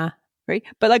 Yeah. Right.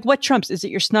 But like what trumps? Is it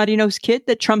your snotty nosed kid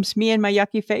that trumps me and my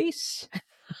yucky face?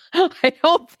 I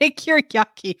don't think your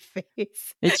yucky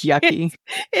face. It's yucky.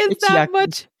 It's that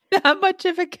yucky. much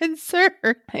of a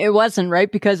concern. It wasn't, right?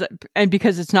 Because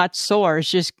it's not sore. It's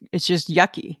just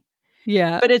yucky.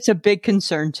 Yeah. But it's a big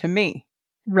concern to me.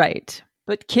 Right.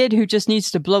 But kid who just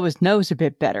needs to blow his nose a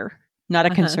bit better, not a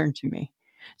concern to me.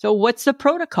 So what's the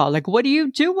protocol? Like, what do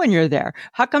you do when you're there?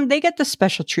 How come they get the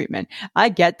special treatment? I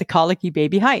get the colicky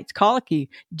baby heights. Colicky.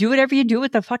 Do whatever you do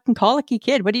with the fucking colicky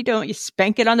kid. What do? You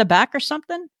spank it on the back or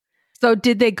something? So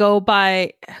did they go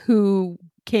by who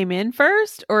came in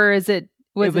first, or was it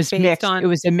based mixed. on? It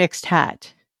was a mixed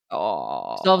hat.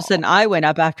 Oh. So all of a sudden I went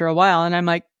up after a while and I'm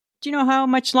like, do you know how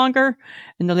much longer?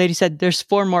 And the lady said, there's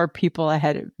 4 more people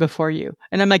ahead before you.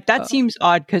 And I'm like, that seems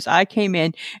odd because I came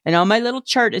in and on my little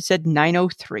chart, it said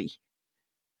 9:03.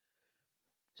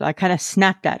 So I kind of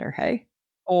snapped at her. Hey.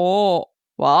 Oh,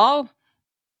 well,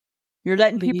 you're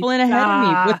letting people in ahead of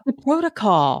me. What's the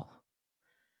protocol?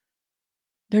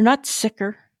 They're not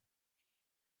sicker.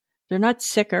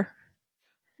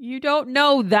 You don't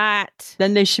know that.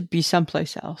 Then they should be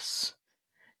someplace else.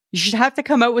 You should have to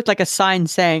come out with like a sign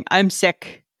saying, I'm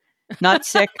sick, not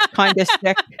sick, kind of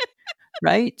sick,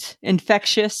 right?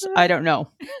 Infectious, I don't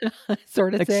know.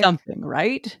 Sort of like sick. Something,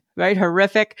 right? Right?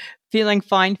 Horrific, feeling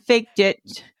fine, faked it.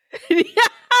 Yeah,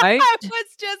 right? I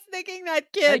was just thinking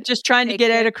that kid. Right? Just trying to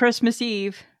get out of Christmas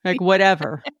Eve, like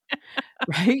whatever.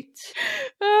 Right?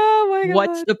 Oh my God.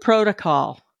 What's the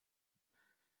protocol?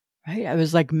 Right? I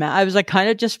was like kind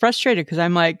of just frustrated because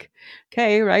I'm like,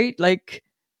 okay, right? Like,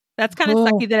 That's kind of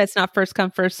sucky that it's not first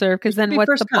come, first serve. Because then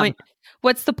what's the point?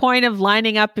 What's the point of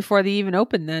lining up before they even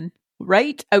open then?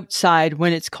 Right outside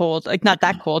when it's cold, like not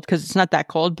that cold because it's not that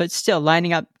cold, but still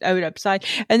lining up outside.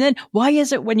 And then why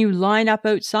is it when you line up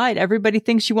outside, everybody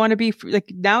thinks you want to be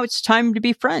like, now it's time to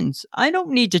be friends. I don't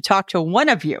need to talk to one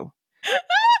of you.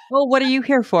 Well, what are you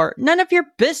here for? None of your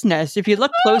business. If you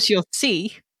look close, you'll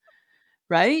see.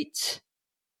 Right?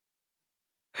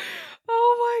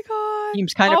 Oh my God.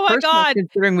 Seems kind of personal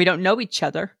considering we don't know each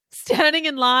other. Standing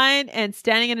in line and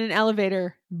standing in an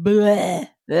elevator. Bleh.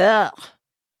 Ugh.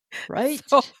 Right?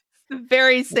 So, the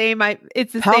very same.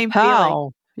 It's the same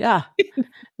feeling. Yeah.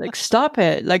 Like, stop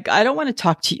it. Like, I don't want to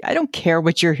talk to you. I don't care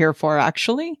what you're here for,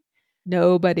 actually.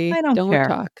 Nobody. I don't care.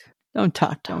 Talk. Don't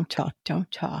talk. Don't talk. Don't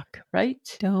talk. Right?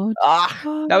 Don't.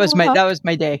 That was my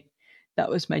day. That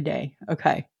was my day.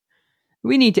 Okay.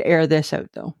 We need to air this out,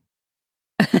 though.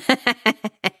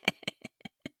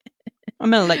 I'm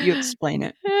going to let you explain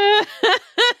it.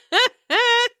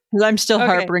 Because I'm still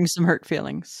harboring some hurt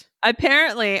feelings.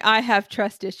 Apparently, I have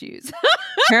trust issues.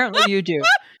 Apparently, you do.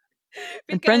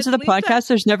 And friends of the podcast,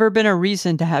 there's never been a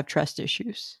reason to have trust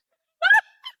issues.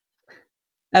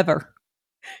 Ever.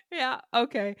 Yeah.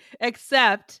 Okay.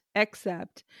 Except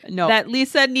no. that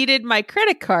Lisa needed my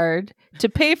credit card to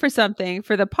pay for something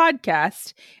for the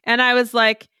podcast. And I was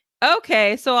like,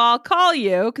 okay, so I'll call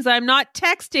you because I'm not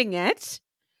texting it.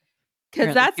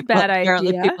 Because that's a bad idea.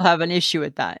 Apparently people have an issue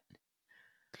with that.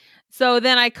 So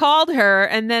then I called her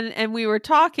and we were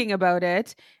talking about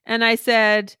it. And I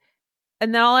said,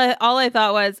 and then all I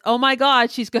thought was, oh my God,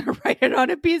 she's going to write it on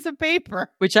a piece of paper.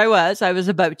 Which I was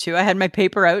about to. I had my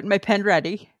paper out and my pen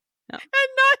ready. No. And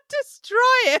not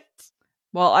destroy it.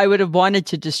 Well, I would have wanted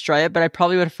to destroy it, but I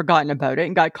probably would have forgotten about it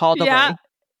and got called away.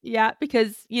 Yeah,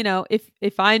 because,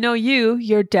 if I know you,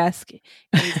 your desk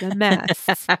is a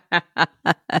mess.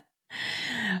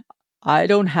 I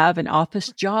don't have an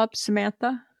office job,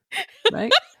 Samantha.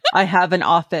 Right? I have an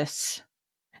office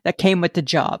that came with the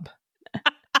job.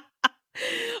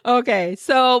 Okay,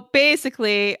 so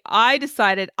basically, I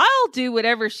decided I'll do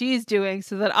whatever she's doing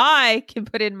so that I can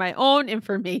put in my own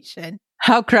information.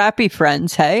 How crappy,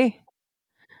 friends, hey?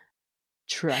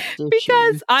 Trust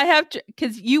issues.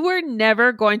 Because you were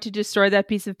never going to destroy that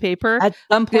piece of paper. At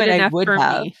some point, I would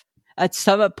have. At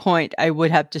some point, I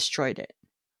would have destroyed it.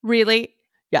 Really?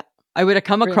 Yeah. I would have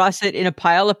come across it in a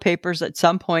pile of papers at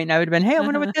some point, and I would have been, hey, I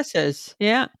wonder what this is.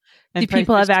 Yeah. And do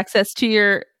people have access to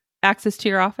your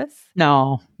office?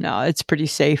 No, it's pretty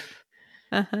safe.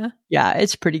 Yeah,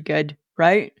 it's pretty good,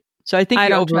 right? So I think you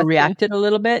overreacted a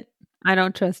little bit. I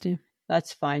don't trust you.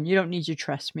 That's fine. You don't need to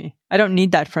trust me. I don't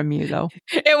need that from you, though.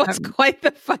 It was quite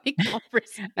the funny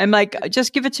conversation. I'm like,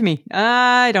 just give it to me.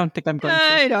 I don't think I'm going to.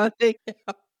 I don't think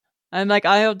so. I'm like,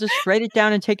 I'll just write it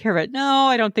down and take care of it. No,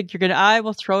 I don't think you're going to. I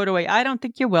will throw it away. I don't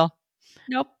think you will.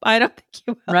 Nope, I don't think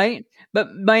you will. Right?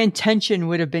 But my intention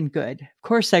would have been good. Of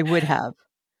course, I would have.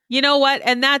 You know what?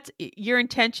 And that's your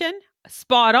intention.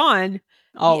 Spot on.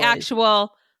 Always. The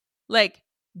actual,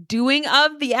 doing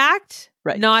of the act.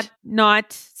 Right.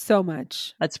 Not so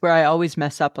much. That's where I always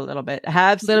mess up a little bit.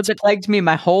 It's plagued me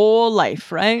my whole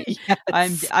life, right?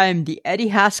 Yes. I'm the Eddie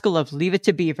Haskell of Leave It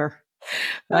to Beaver.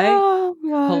 Right? Oh,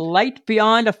 God. Polite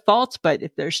beyond a fault, but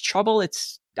if there's trouble,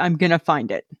 I'm gonna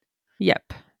find it.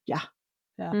 Yep. Yeah.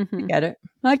 Mm-hmm.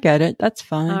 I get it. That's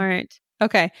fine. All right.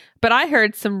 Okay. But I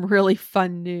heard some really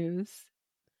fun news.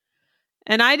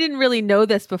 And I didn't really know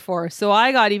this before, so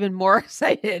I got even more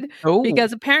excited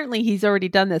because apparently he's already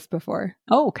done this before.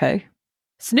 Oh, okay.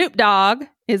 Snoop Dogg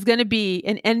is going to be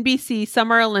an NBC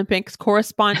Summer Olympics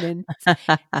correspondent,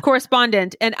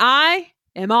 and I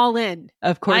am all in.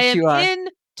 Of course you are. I am in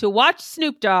to watch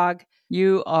Snoop Dogg.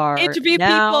 You are. Interview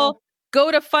people, go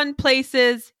to fun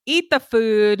places, eat the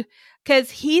food,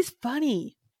 because he's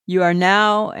funny. You are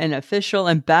now an official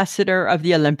ambassador of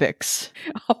the Olympics.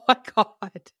 Oh my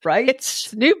God. Right? It's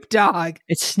Snoop Dogg.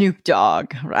 It's Snoop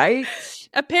Dogg, right?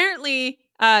 Apparently,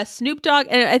 Snoop Dogg,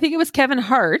 and I think it was Kevin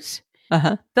Hart,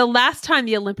 the last time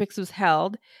the Olympics was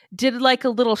held, did a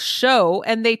little show,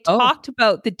 and they talked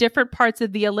about the different parts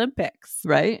of the Olympics.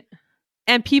 Right.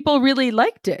 And people really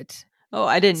liked it. Oh,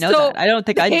 I didn't know that. I don't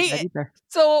think I did that either.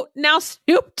 So now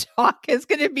Snoop Dogg is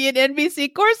going to be an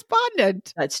NBC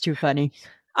correspondent. That's too funny.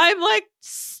 I'm like,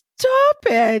 stop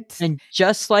it. And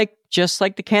just like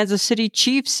the Kansas City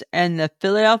Chiefs and the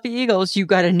Philadelphia Eagles, you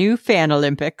got a new fan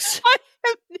Olympics.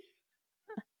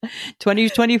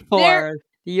 2024,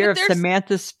 the year of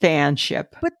Samantha's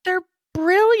fanship. But they're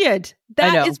brilliant.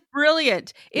 That is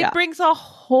brilliant. It brings a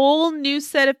whole new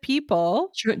set of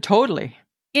people. Totally.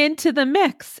 into the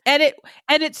mix. And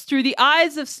it's through the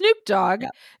eyes of Snoop Dogg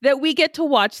that we get to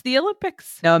watch the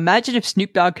Olympics. Now imagine if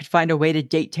Snoop Dogg could find a way to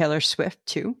date Taylor Swift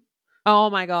too. Oh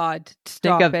my God.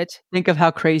 Stop it. Think of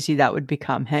how crazy that would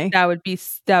become, hey?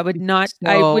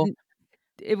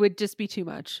 It would just be too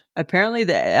much. Apparently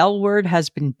the L word has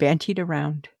been bantied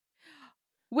around.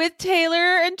 With Taylor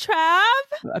and Trav?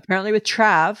 Apparently with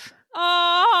Trav.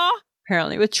 Oh.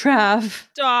 Apparently with Trav.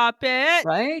 Stop it.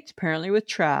 Right? Apparently with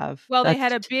Trav. Well, they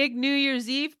had a big New Year's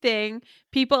Eve thing.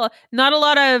 People, not a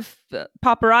lot of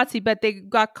paparazzi, but they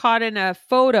got caught in a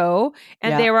photo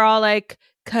and they were all like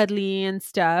cuddly and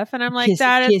stuff. And I'm like, kissy,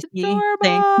 that is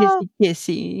adorable.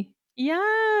 Kissy.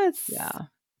 Yes.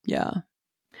 Yeah.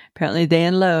 Apparently they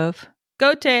in love.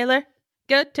 Go Taylor.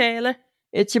 Go Taylor.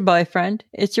 It's your boyfriend.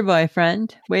 It's your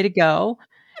boyfriend. Way to go.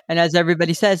 And as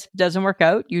everybody says, if it doesn't work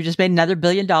out, you just made another $1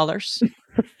 billion.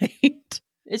 Right.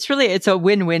 It's a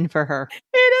win-win for her.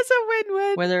 It is a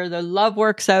win-win. Whether the love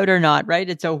works out or not, right?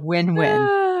 It's a win-win.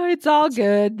 Oh, it's all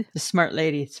good. The smart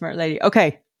lady.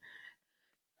 Okay.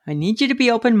 I need you to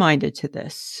be open-minded to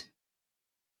this.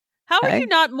 How are you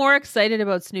not more excited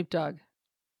about Snoop Dogg?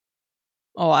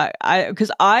 Oh,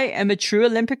 because I am a true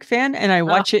Olympic fan and I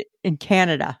watch it in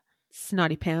Canada.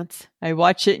 Snotty pants. I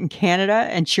watch it in Canada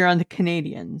and cheer on the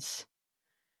Canadians.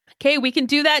 Okay, we can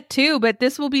do that too, but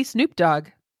this will be Snoop Dogg.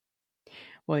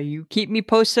 Well, you keep me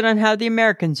posted on how the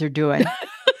Americans are doing.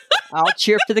 I'll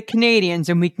cheer for the Canadians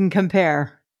and we can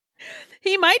compare.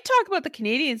 He might talk about the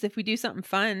Canadians if we do something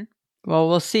fun. Well,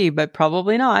 we'll see, but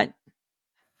probably not.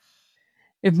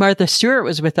 If Martha Stewart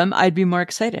was with him, I'd be more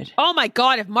excited. Oh my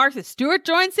God, if Martha Stewart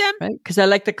joins him? Right? Because I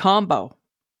like the combo.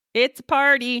 It's a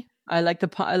party. I like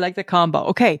the combo.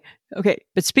 Okay.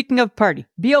 But speaking of party,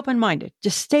 be open-minded.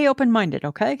 Just stay open-minded,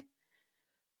 okay?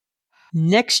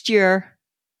 Next year,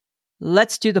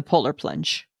 let's do the polar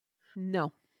plunge.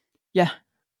 No. Yeah.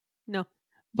 No.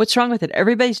 What's wrong with it?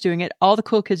 Everybody's doing it. All the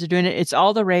cool kids are doing it. It's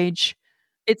all the rage.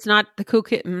 It's not the cool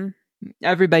kid.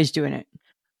 Everybody's doing it.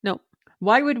 No.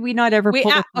 Why would we not ever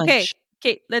polar plunge?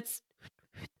 Okay, let's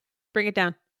bring it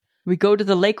down. We go to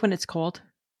the lake when it's cold.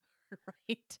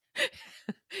 Right.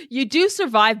 You do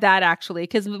survive that, actually,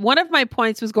 because one of my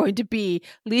points was going to be,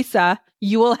 Lisa,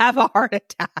 you will have a heart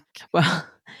attack. Well,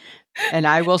 and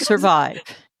I will survive.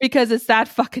 Because it's that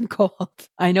fucking cold.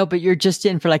 I know, but you're just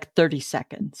in for like 30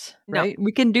 seconds, right? No.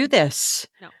 We can do this.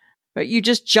 No. But you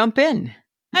just jump in.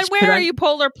 And where are you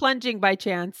polar plunging by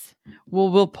chance? Well,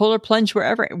 we'll polar plunge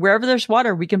wherever there's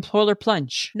water. We can polar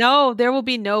plunge. No, there will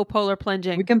be no polar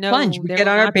plunging. We can plunge. We get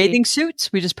on our bathing suits.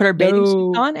 We just put our bathing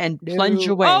suits on and plunge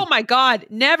away. Oh my God!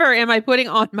 Never am I putting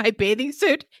on my bathing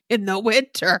suit in the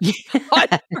winter on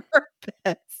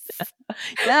purpose.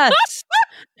 Yes,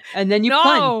 and then you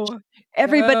plunge.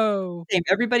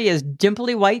 Everybody is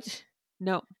dimply white.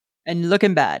 No, and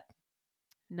looking bad.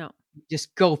 No.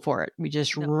 Just go for it. We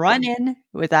just run in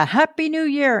with a Happy New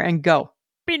Year and go.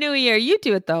 Happy New Year. You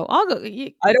do it though. I'll go.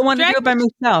 I don't want to do it by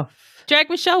myself. Drag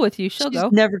Michelle with you. She's go.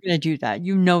 Never going to do that.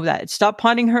 You know that. Stop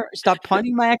pawning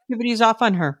my activities off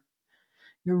on her.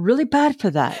 You're really bad for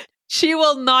that. She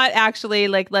will not actually,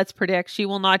 let's predict, she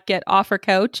will not get off her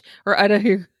couch or out of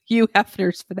her Hugh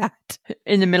Hefner's for that.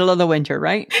 In the middle of the winter,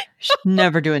 right? She's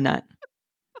never doing that.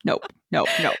 Nope.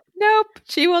 Nope,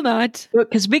 she will not.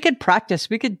 Because we could practice.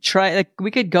 We could try.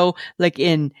 We could go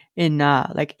in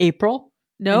April.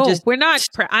 No, we're not.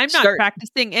 I'm not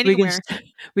practicing anywhere.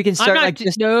 We can start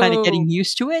kind of getting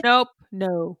used to it. Nope.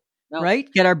 No. Right?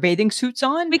 Get our bathing suits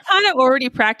on. We kind of already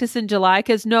practice in July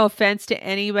because no offense to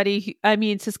anybody.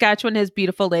 Saskatchewan has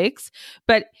beautiful lakes,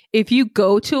 but if you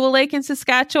go to a lake in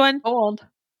Saskatchewan, cold,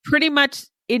 pretty much.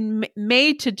 In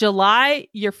May to July,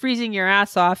 you're freezing your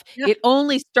ass off. Yeah. It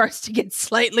only starts to get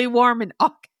slightly warm in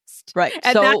August. Right.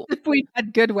 And that's if we've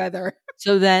had good weather.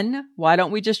 So then why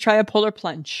don't we just try a polar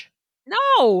plunge?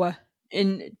 No.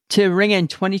 To ring in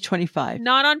 2025.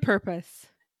 Not on purpose.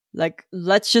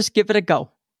 Let's just give it a go.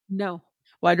 No.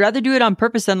 Well, I'd rather do it on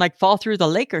purpose than fall through the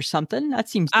lake or something. That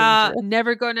seems dangerous. No,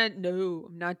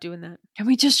 I'm not doing that. Can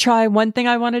we just try one thing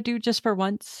I want to do just for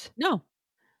once? No.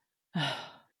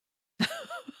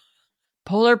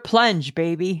 Polar plunge,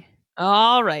 baby.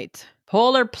 All right.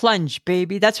 Polar plunge,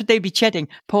 baby. That's what they'd be chanting.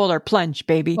 Polar plunge,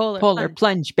 baby. Polar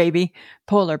plunge, baby.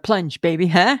 Polar plunge, baby.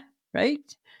 Huh? Right?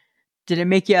 Did it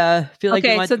make you feel like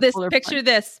you want to picture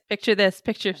this.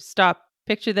 Stop.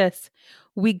 Picture this.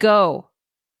 We go.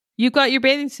 You've got your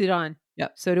bathing suit on.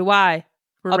 Yep. So do I.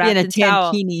 I'll be in a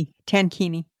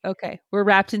tankini. Okay. We're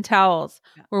wrapped in towels.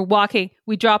 Yeah. We're walking.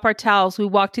 We drop our towels. We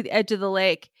walk to the edge of the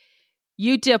lake.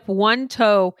 You dip one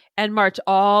toe and march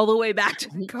all the way back to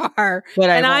the car.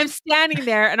 And I'm standing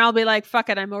there and I'll be like, fuck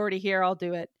it, I'm already here. I'll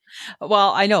do it.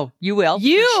 Well, I know you will.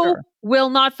 You will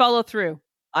not follow through.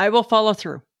 I will follow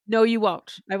through. No, you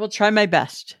won't. I will try my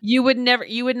best. You would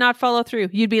not follow through.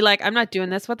 You'd be like, I'm not doing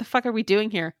this. What the fuck are we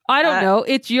doing here? I don't know.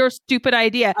 It's your stupid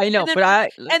idea. I know,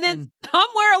 and then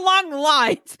somewhere along the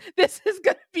lines, this is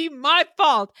going to be my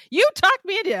fault. You talked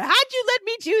me into it. How'd you let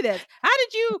me do this? How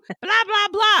did you blah, blah,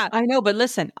 blah? I know, but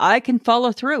listen, I can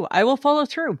follow through. I will follow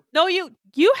through. No,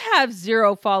 you have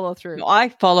zero follow through. No, I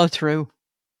follow through.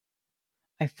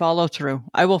 I follow through.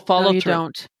 I will follow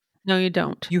through. No, you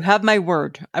don't. You have my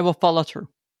word. I will follow through.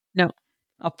 No.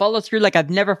 I'll follow through like I've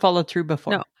never followed through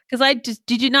before. No, because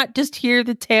did you not just hear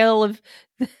the tale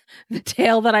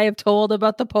that I have told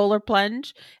about the polar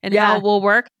plunge and how it will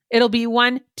work? It'll be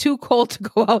 1, too cold to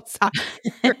go outside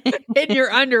in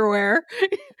your underwear.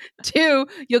 2,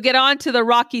 you'll get onto the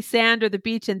rocky sand or the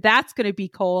beach and that's going to be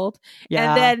cold.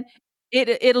 Yeah. And then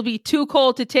it'll be too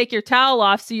cold to take your towel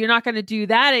off. So you're not going to do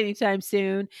that anytime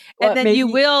soon. And then you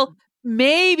will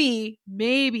maybe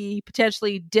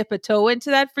potentially dip a toe into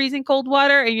that freezing cold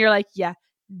water and you're like, yeah,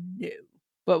 no.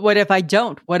 But what if I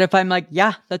don't? What if I'm like,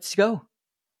 yeah, let's go?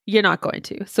 You're not going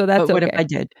to. So that's what if I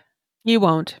did? You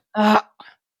won't.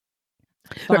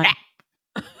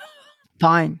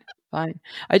 Fine. Fine.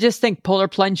 I just think polar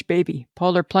plunge baby,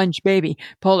 polar plunge baby,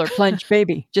 polar plunge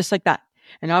baby, just like that.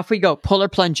 And off we go, polar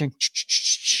plunging.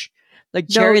 Like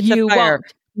chariots of fire.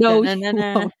 Won't. No, you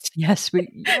won't. Yes, No,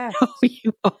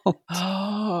 you won't.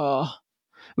 Oh,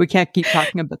 we can't keep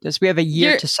talking about this. We have a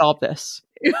year to solve this.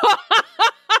 We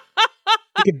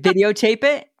could videotape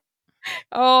it.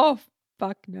 Oh,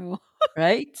 fuck no.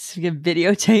 Right? We can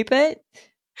videotape it.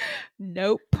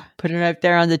 Nope. Put it out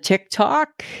there on the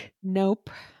TikTok. Nope.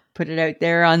 Put it out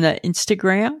there on the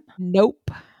Instagram.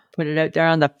 Nope. Put it out there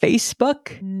on the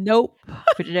Facebook. Nope.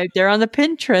 Put it out there on the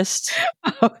Pinterest.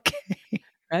 Okay.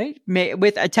 Right?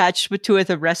 Attached to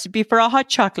a recipe for a hot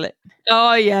chocolate.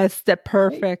 Oh yes, that's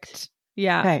perfect. Right?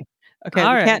 Yeah. Okay.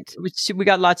 All we right. can't. We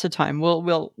got lots of time.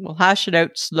 We'll hash it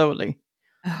out slowly.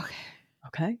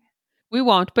 Okay. We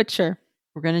won't, but sure.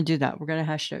 We're gonna do that. We're gonna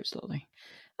hash it out slowly.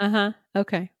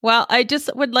 Okay. Well, I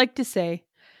just would like to say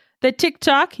that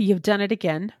TikTok, you've done it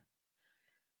again.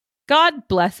 God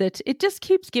bless it. It just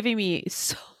keeps giving me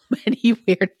so many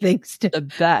weird things to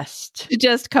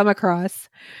just come across.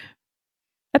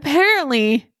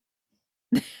 Apparently,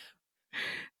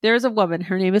 there's a woman.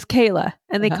 Her name is Kayla,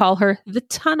 and they call her the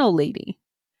Tunnel Lady.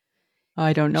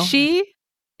 I don't know. She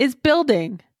is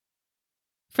building.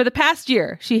 For the past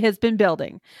year, she has been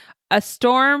building a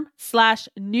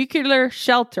storm/nuclear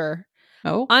shelter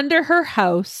under her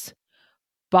house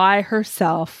by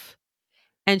herself.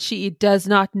 And she does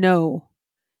not know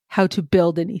how to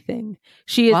build anything.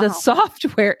 She is a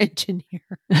software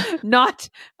engineer, not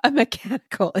a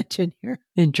mechanical engineer.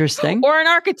 Interesting. Or an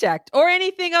architect or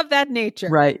anything of that nature.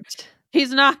 Right.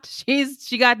 She's not.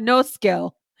 She got no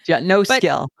skill. She got no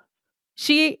skill.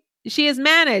 She has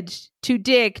managed to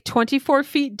dig 24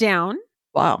 feet down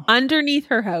underneath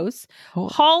her house,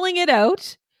 hauling it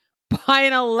out by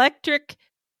an electric,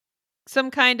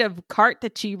 some kind of cart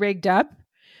that she rigged up.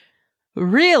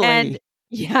 Really? And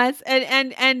yes,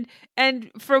 and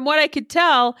from what I could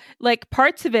tell, like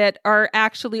parts of it are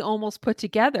actually almost put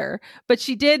together. But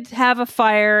she did have a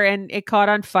fire, and it caught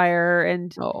on fire,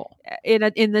 and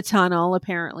in the tunnel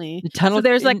apparently. The tunnel. So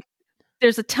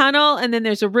there's a tunnel, and then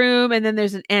there's a room, and then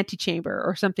there's an antechamber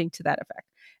or something to that effect.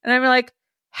 And I'm like,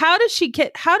 how does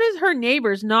her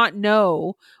neighbors not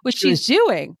know what she's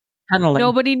doing? Tunneling.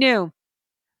 Nobody knew.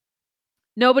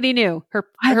 Nobody knew her.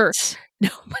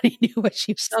 Nobody knew what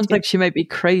she was Sounds doing. like she might be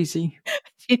crazy.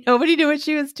 Nobody knew what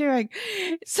she was doing.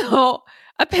 So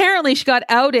apparently she got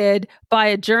outed by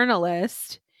a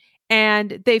journalist,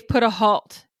 and they've put a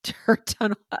halt to her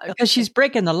tunnel. Because she's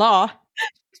breaking the law.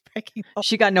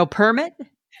 She got no permit.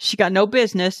 She got no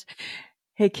business.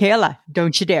 Hey, Kayla,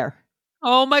 don't you dare.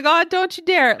 Oh my God, don't you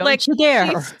dare. Don't you dare.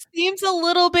 She seems a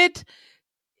little bit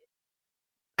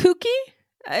kooky.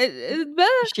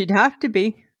 She'd have to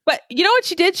be. But you know what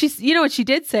she did? You know what she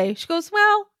did say? She goes,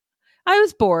 well, I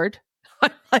was bored.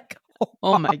 I'm like,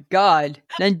 oh my God.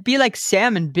 Then be like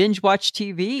Sam and binge watch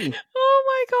TV. Oh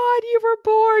my God, you were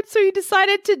bored. So you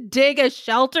decided to dig a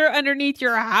shelter underneath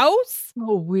your house?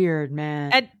 Oh, weird,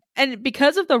 man. And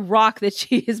because of the rock that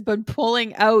she has been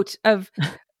pulling out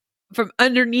from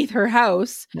underneath her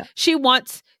house, she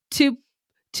wants to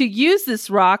use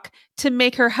this rock to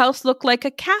make her house look like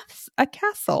a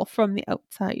castle from the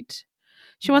outside.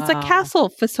 She wants a castle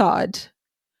facade.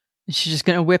 Is she just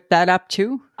going to whip that up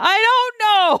too? I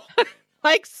don't know.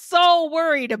 like so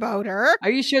worried about her. Are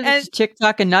you sure this is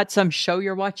TikTok and not some show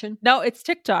you're watching? No, it's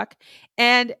TikTok.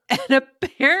 And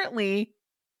apparently,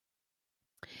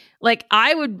 like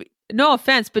I would, no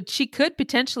offense, but she could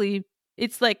potentially,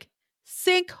 it's like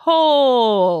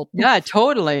sinkhole. Yeah,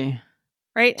 totally.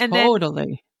 Right. And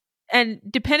totally. And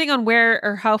depending on where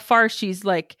or how far she's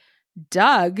like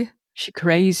dug. She's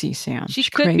crazy, Sam. She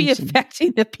could be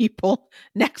affecting the people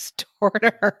next door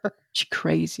to her. She's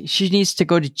crazy. She needs to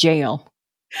go to jail.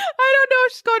 I don't know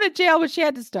if she's going to jail, but she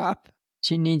had to stop.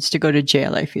 She needs to go to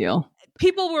jail, I feel.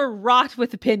 People were wrought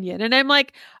with opinion. And I'm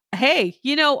like, hey,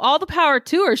 all the power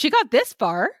to her. She got this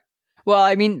far. Well,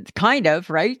 I mean, kind of,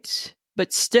 right?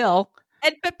 But still.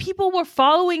 But people were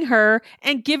following her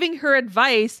and giving her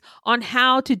advice on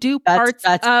how to do parts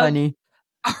that's funny.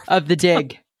 Of the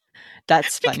dig.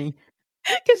 That's funny.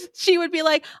 Because she would be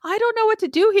like, I don't know what to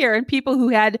do here. And people who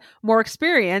had more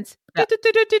experience. Yeah.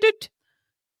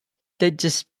 They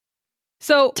just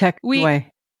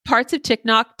away. Parts of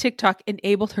TikTok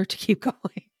enabled her to keep going.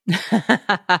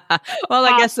 Well,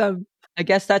 I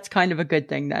guess that's kind of a good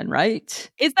thing then,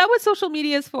 right? Is that what social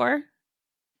media is for?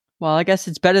 Well, I guess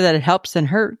it's better that it helps than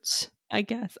hurts. I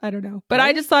guess. I don't know. But right?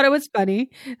 I just thought it was funny.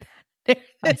 I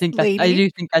do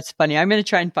think that's funny. I'm going to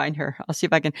try and find her. I'll see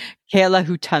if I can. Kayla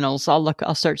who tunnels.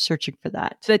 I'll start searching for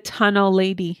that. The tunnel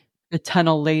lady. The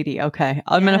tunnel lady. Okay.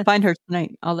 I'm going to find her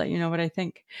tonight. I'll let you know what I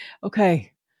think.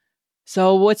 Okay.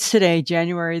 So what's today?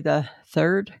 January the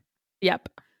 3rd? Yep.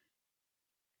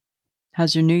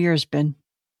 How's your New Year's been?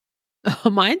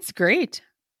 Oh, mine's great.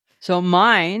 So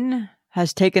mine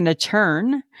has taken a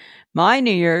turn. My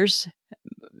New Year's,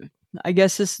 I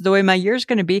guess this is the way my year's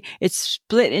going to be. It's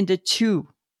split into two.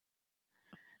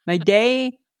 My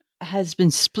day has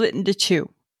been split into two.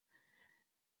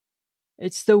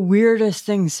 It's the weirdest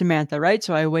thing, Samantha, right?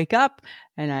 So I wake up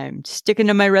and I'm sticking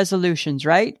to my resolutions,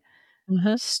 right?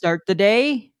 Mm-hmm. Start the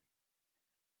day.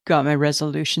 Got my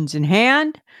resolutions in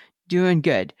hand. Doing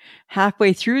good.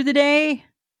 Halfway through the day,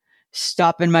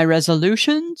 stopping my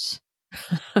resolutions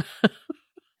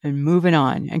and moving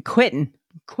on and quitting.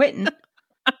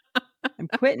 I'm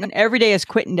quitting. Every day is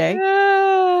quitting day.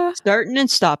 Starting and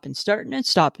stopping.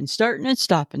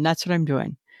 That's what I'm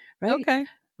doing. Right? Okay.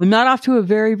 I'm not off to a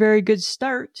very, very good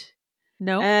start.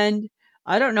 No. And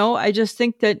I don't know. I just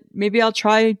think that maybe I'll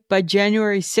try by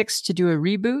January 6th to do a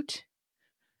reboot.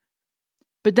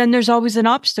 But then there's always an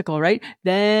obstacle, right?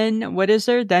 Then what is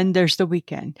there? Then there's the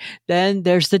weekend. Then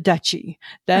there's the duchy.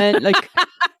 Then like,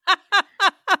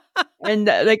 and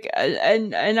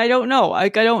I don't know.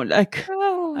 Like, I don't,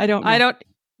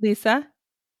 Lisa.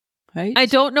 Right? I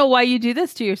don't know why you do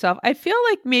this to yourself. I feel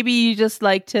like maybe you just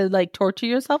like to like torture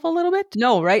yourself a little bit.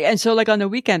 No, right? And so like on the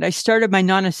weekend, I started my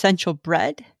non-essential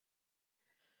bread,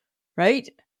 right?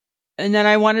 And then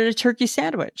I wanted a turkey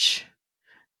sandwich.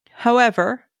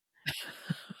 However,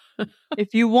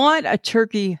 if you want a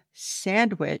turkey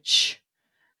sandwich,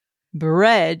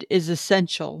 bread is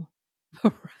essential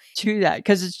to that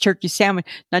because it's turkey sandwich,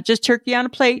 not just turkey on a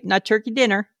plate, not turkey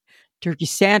dinner, turkey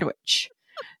sandwich.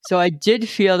 So I did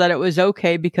feel that it was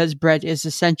okay because bread is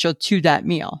essential to that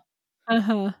meal.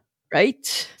 Uh-huh.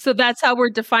 Right? So that's how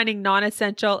we're defining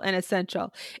non-essential and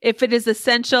essential. If it is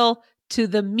essential to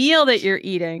the meal that you're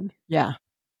eating, yeah,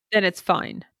 then it's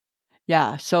fine.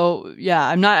 Yeah. So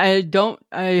yeah,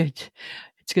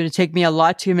 it's going to take me a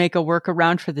lot to make a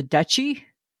workaround for the duchy.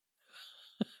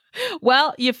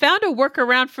 Well, you found a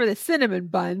workaround for the cinnamon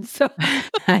bun. So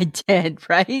I did,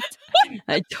 right?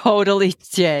 I totally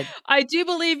did. I do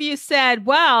believe you said,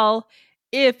 well,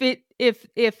 if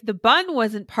the bun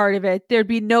wasn't part of it, there'd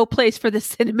be no place for the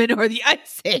cinnamon or the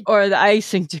icing. Or the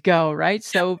icing to go, right?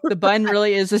 So the bun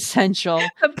really is essential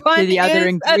to the other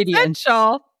ingredients.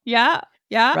 Essential. Yeah.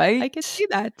 Yeah. Right? I can see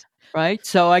that. Right.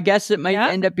 So I guess it might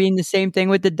end up being the same thing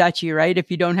with the duchy, right? If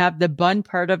you don't have the bun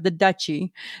part of the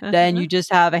duchy, then you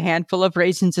just have a handful of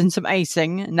raisins and some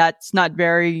icing. And that's not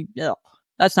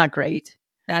that's not great.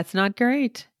 That's not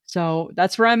great. So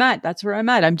that's where I'm at.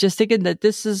 I'm just thinking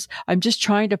that I'm just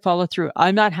trying to follow through.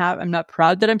 I'm not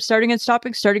proud that I'm starting and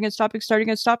stopping.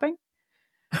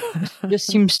 Just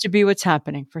seems to be what's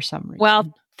happening for some reason.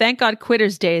 Well, thank God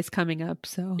Quitter's Day is coming up.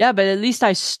 So yeah, but at least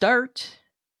I start.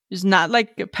 It's not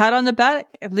like a pat on the back.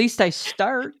 At least I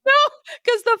start. No,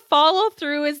 because the follow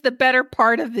through is the better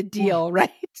part of the deal, right?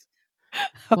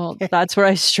 Well, that's where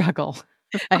I struggle.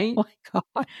 Right? Oh my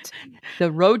God.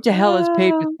 The road to hell is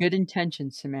paved with good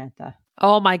intentions, Samantha.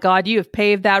 Oh my God. You have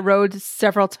paved that road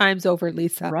several times over,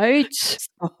 Lisa. Right?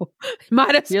 So,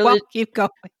 might as well keep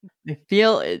going. I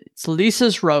feel it's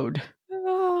Lisa's road.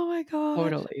 Oh my God.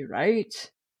 Totally,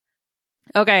 right?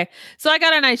 Okay. So I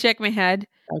got a nice shake my head.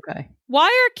 Okay. Why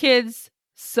are kids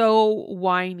so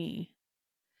whiny?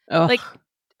 Ugh. Like,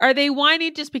 are they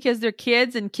whiny just because they're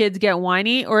kids and kids get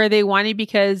whiny? Or are they whiny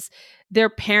because their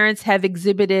parents have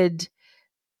exhibited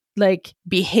like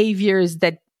behaviors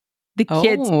that the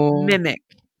kids mimic?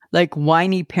 Like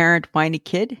whiny parent, whiny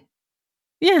kid?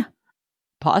 Yeah.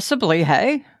 Possibly,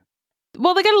 hey?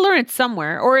 Well, they got to learn it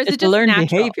somewhere. Or is It's it a just learned natural?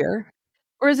 behavior.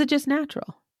 Or is it just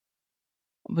natural?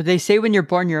 Well, they say when you're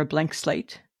born, you're a blank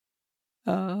slate.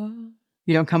 You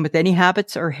don't come with any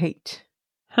habits or hate.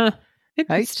 Huh.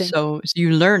 Right? Interesting. So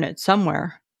you learn it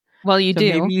somewhere. Well, you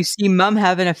do. Maybe you see mom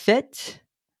having a fit.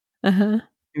 Uh-huh.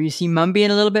 Or you see mom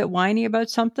being a little bit whiny about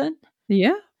something.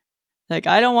 Yeah. Like,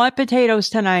 I don't want potatoes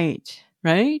tonight.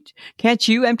 Right? Can't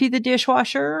you empty the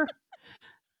dishwasher?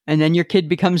 And then your kid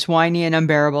becomes whiny and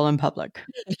unbearable in public.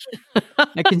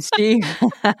 I can see.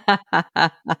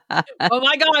 Oh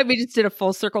my God, we just did a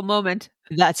full circle moment.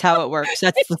 That's how it works.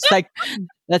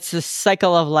 That's the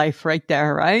cycle of life right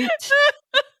there, right?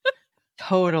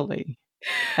 Totally.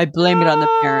 I blame it on the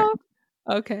parent.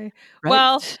 Okay. Right?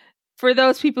 Well, for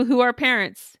those people who are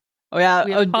parents, we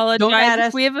apologize don't add us.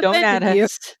 if we have Don't add offended you.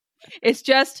 us. It's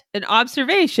just an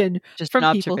observation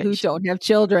from people who don't have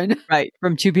children. Right.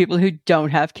 From two people who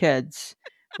don't have kids.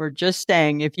 We're just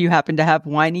saying, if you happen to have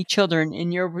whiny children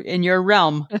in your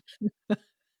realm,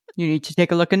 you need to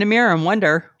take a look in the mirror and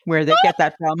wonder where they get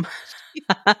that from.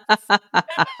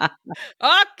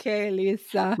 Okay,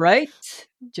 Lisa. Right?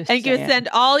 Just and you can send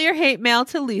all your hate mail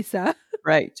to Lisa.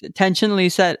 Right. Attention,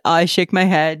 Lisa at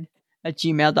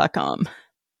ishakemyhead@gmail.com.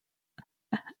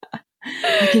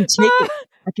 I can take it.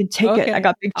 I can take it. I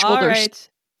got big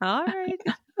shoulders. All right.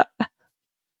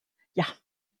 Yeah.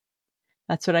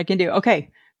 That's what I can do. Okay.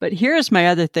 But here's my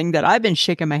other thing that I've been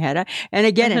shaking my head at. And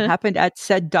again, it happened at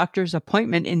said doctor's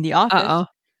appointment in the office.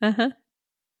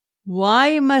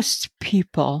 Why must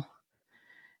people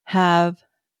have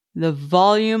the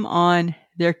volume on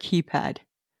their keypad?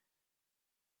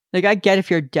 Like, I get if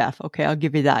you're deaf. Okay, I'll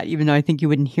give you that, even though I think you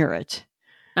wouldn't hear it.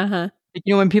 Like,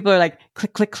 when people are like,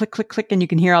 click, click, click, click, click, and you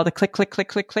can hear all the click, click, click,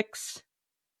 click, clicks.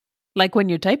 Like when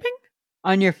you're typing?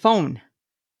 On your phone.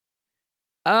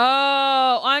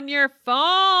 Oh, on your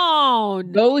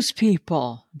phone. Those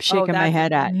people I'm shaking my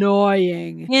head at.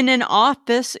 Annoying. In an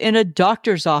office, in a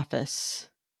doctor's office.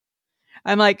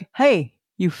 I'm like, hey,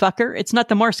 you fucker, it's not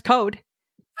the Morse code.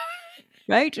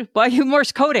 Right? Why are you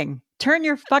Morse coding? Turn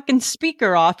your fucking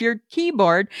speaker off your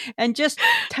keyboard and just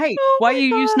type. Why are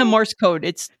you using the Morse code?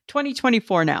 It's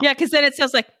 2024 now. Yeah, because then it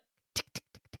sounds like...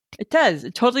 It does.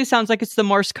 It totally sounds like it's the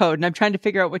Morse code. And I'm trying to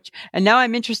figure out which... And now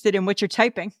I'm interested in what you're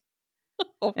typing.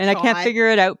 I can't figure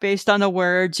it out based on the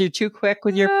words. You're too quick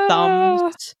with your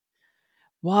thumbs.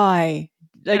 Why?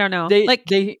 I don't know.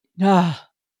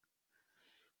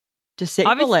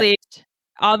 Disable it.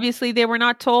 Obviously, they were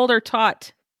not told or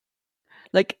taught.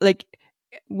 Like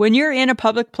when you're in a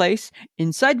public place,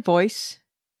 inside voice,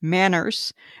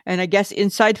 manners, and I guess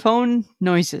inside phone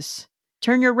noises.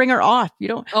 Turn your ringer off. You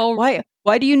don't. Oh, why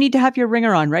do you need to have your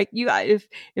ringer on? Right?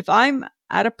 If I'm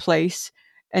at a place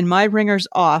and my ringer's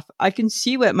off, I can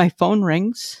see what my phone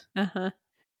rings.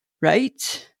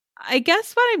 Right? I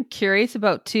guess what I'm curious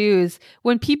about too is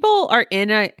when people are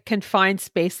in a confined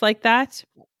space like that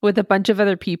with a bunch of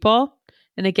other people.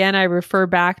 And again, I refer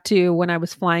back to when I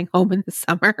was flying home in the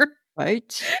summer.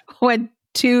 Right. When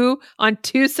on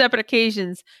two separate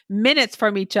occasions, minutes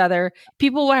from each other,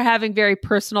 people were having very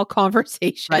personal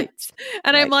conversations. Right.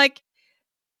 And I'm like,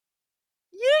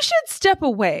 you should step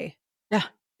away. Yeah.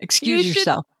 Excuse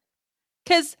yourself.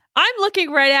 Because I'm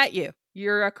looking right at you.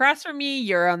 You're across from me.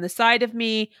 You're on the side of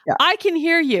me. Yeah. I can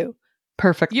hear you.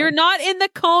 Perfectly. You're not in the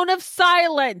cone of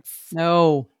silence.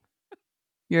 No,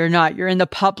 you're not. You're in the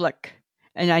public.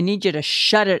 And I need you to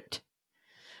shut it.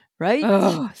 Right?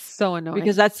 Oh, so annoying.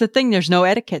 Because that's the thing. There's no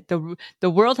etiquette. The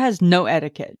world has no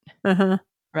etiquette.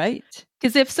 Right?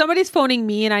 Because if somebody's phoning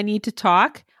me and I need to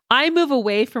talk, I move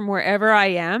away from wherever I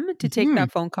am to take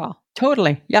that phone call.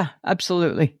 Totally. Yeah,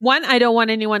 absolutely. One, I don't want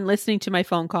anyone listening to my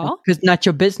phone call. Because not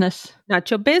your business.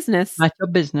 Not your business. Not your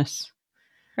business.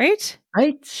 Right?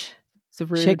 Right. So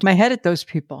rude. Shake my head at those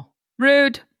people.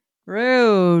 Rude.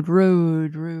 Rude,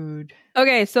 rude, rude.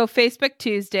 Okay, so Facebook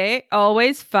Tuesday,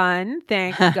 always fun.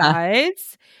 Thanks,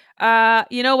 guys.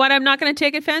 You know what? I'm not going to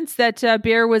take offense that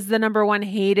beer was the number one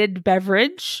hated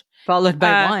beverage. Followed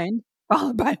by wine.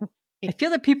 Followed by wine. I feel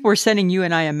that people were sending you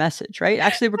and I a message, right?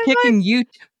 Actually, we're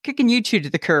kicking you two to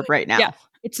the curb right now. Yeah,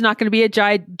 it's not going to be a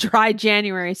dry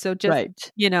January, so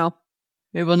just, it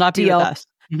will not be with us.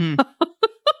 Mm-hmm.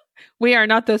 We are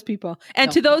not those people.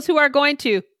 And to those who are going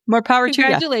to, more power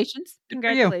congratulations. to you.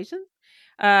 Congratulations.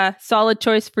 Solid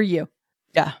choice for you.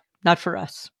 Yeah, not for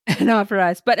us. Not for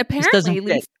us. But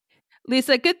apparently,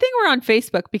 Lisa, good thing we're on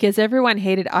Facebook because everyone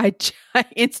hated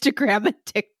Instagram and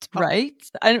TikTok. Right?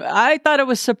 I thought it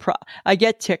was surprise. I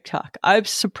get TikTok. I'm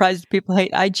surprised people hate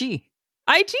IG.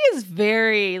 IG is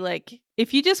very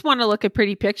if you just want to look at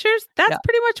pretty pictures, that's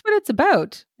pretty much what it's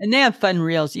about. And they have fun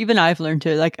reels. Even I've learned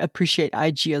to appreciate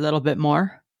IG a little bit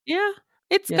more. Yeah.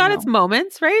 It's got its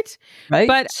moments, right? Right.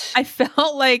 But I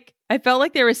felt like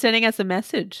they were sending us a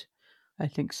message. I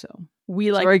think so.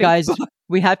 Sorry, guys.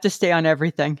 We have to stay on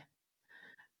everything.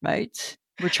 Right?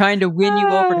 We're trying to win you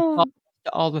over to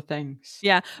all the things.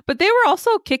 Yeah. But they were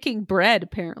also kicking bread,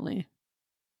 apparently.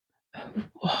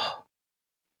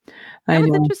 That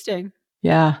was interesting.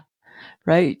 Yeah.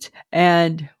 Right.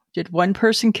 And did one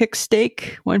person kick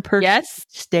steak? One person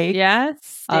steak? Yes.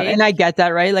 Steak. And I get that,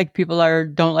 right? Like people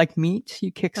don't like meat.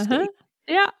 You kick steak.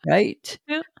 Yeah. Right?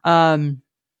 Yeah.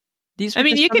 These are some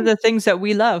of the things that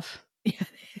we love.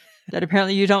 That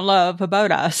apparently you don't love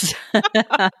about us.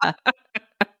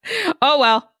 Oh,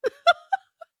 well.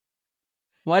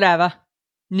 Whatever.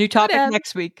 New topic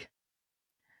next week.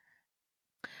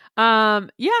 Yeah.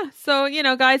 So,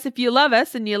 guys, if you love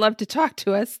us and you love to talk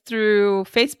to us through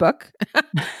Facebook,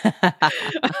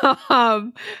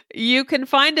 you can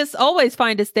always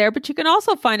find us there, but you can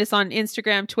also find us on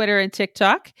Instagram, Twitter, and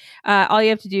TikTok. All you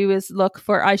have to do is look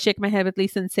for I Shake My Head with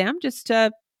Lisa and Sam. Just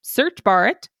search bar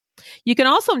it. You can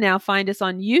also now find us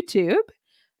on YouTube.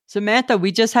 Samantha,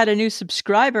 we just had a new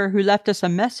subscriber who left us a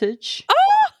message. Oh!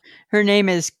 Her name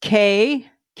is K,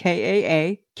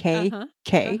 K-A-A-K,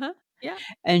 K. Yeah.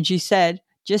 And she said,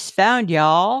 just found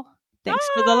y'all. Thanks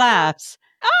for the laughs.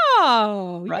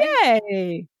 Oh, right?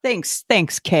 Yay. Thanks,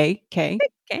 K. Okay.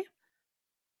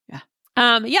 Yeah.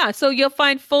 Yeah, so you'll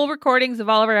find full recordings of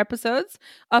all of our episodes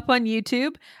up on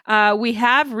YouTube. We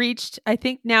have reached, I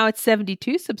think now it's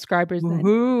 72 subscribers.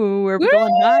 Woohoo, we're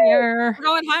going higher. We're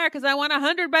going higher because I want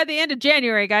 100 by the end of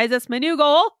January, guys. That's my new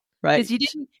goal. Right. Because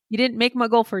you didn't make my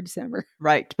goal for December.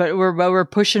 Right. But we're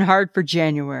pushing hard for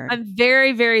January. I'm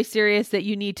very, very serious that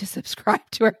you need to subscribe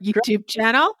to our YouTube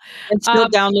channel. And still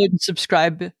download and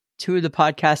subscribe to the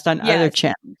podcast on other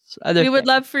channels. We would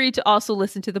love for you to also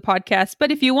listen to the podcast.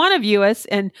 But if you want to view us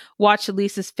and watch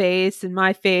Lisa's face and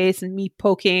my face and me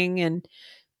poking and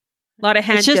a lot of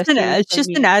hand gestures. It's just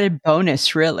an added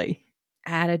bonus, really.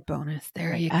 Added bonus.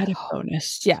 There you go. Added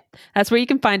bonus. Yeah. That's where you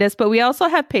can find us. But we also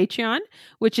have Patreon,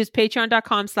 which is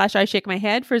patreon.com/I Shake My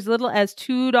Head. For as little as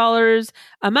 $2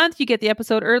 a month, you get the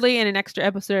episode early and an extra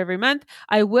episode every month.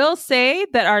 I will say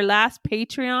that our last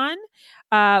Patreon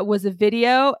was a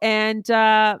video, and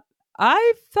I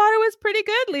thought it was pretty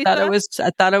good, Lisa. I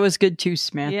thought it was good too,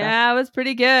 Samantha. Yeah, it was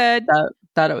pretty good.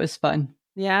 Thought it was fun.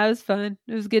 Yeah, it was fun.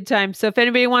 It was a good time. So if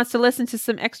anybody wants to listen to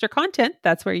some extra content,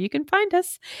 that's where you can find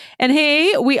us. And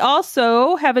hey, we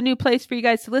also have a new place for you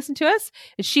guys to listen to us.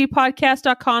 It's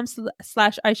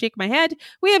shepodcast.com/I Shake My Head.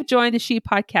 We have joined the She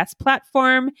Podcast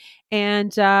platform,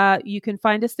 and you can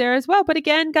find us there as well. But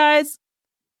again, guys,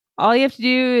 all you have to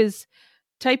do is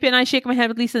type in I Shake My Head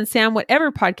with Lisa and Sam,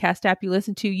 whatever podcast app you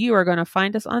listen to, you are going to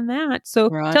find us on that. So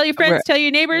tell your friends, tell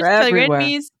your neighbors, tell your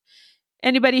enemies,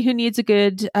 anybody who needs a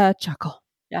good chuckle.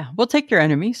 Yeah, we'll take your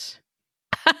enemies.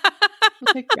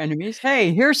 We'll take your enemies.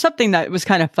 Hey, here's something that was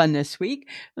kind of fun this week.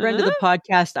 Friend of the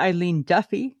podcast, Eileen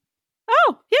Duffy.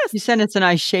 Oh, yes. You sent us an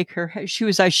I shake her head. She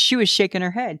was shaking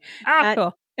her head. Oh,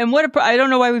 cool. And I don't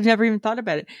know why we've never even thought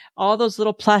about it. All those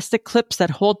little plastic clips that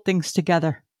hold things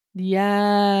together.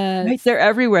 Yes. Right, they're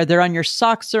everywhere. They're on your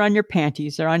socks, they're on your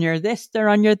panties, they're on your this, they're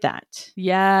on your that.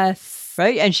 Yes.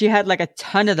 Right? And she had like a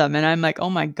ton of them. And I'm like, oh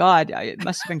my God, it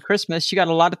must have been Christmas. She got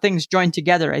a lot of things joined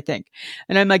together, I think.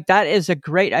 And I'm like, that is a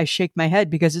great, I shake my head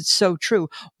because it's so true.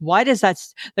 Why does that,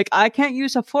 I can't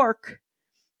use a fork,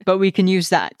 but we can use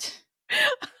that.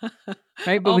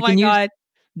 Right? But we can use,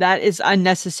 that is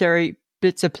unnecessary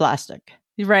bits of plastic.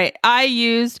 Right. I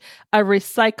used a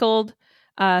recycled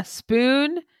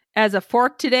spoon as a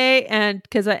fork today and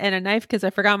a knife because I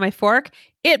forgot my fork.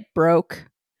 It broke.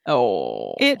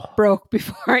 Oh. It broke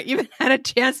before I even had a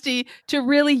chance to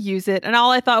really use it. And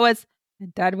all I thought was,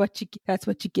 that's what you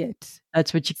get.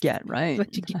 That's what you get, right? That's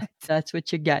what you get. That's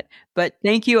what you get. But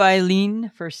thank you,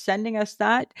 Eileen, for sending us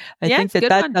that. I think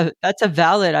that's a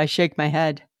valid I shake my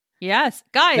head. Yes.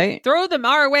 Guys, throw them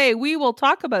our way. We will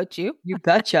talk about you. You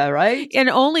betcha, right? In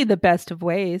only the best of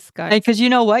ways, guys. Because you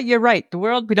know what? You're right. The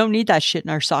world, we don't need that shit in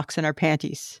our socks and our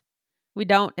panties. We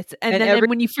don't. Then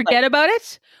when you forget about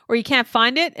it or you can't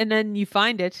find it and then you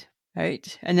find it.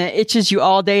 Right. And then it itches you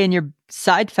all day in your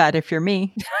side fat if you're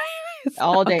me.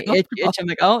 All day. Itch. I'm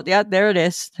like, oh, yeah, there it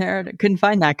is. Couldn't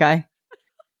find that guy.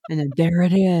 And then there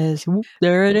it is. Whoop,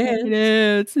 there it is. It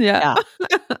is. Yeah.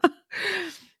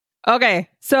 Okay.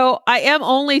 So I am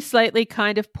only slightly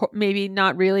kind of maybe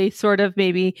not really sort of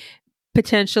maybe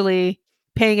potentially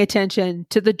paying attention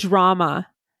to the drama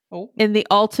in the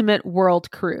Ultimate World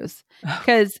Cruise.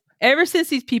 Because ever since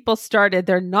these people started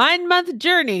their 9-month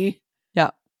journey,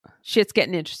 shit's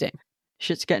getting interesting.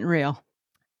 Shit's getting real.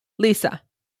 Lisa,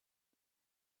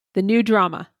 the new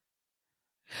drama.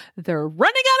 They're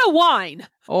running out of wine.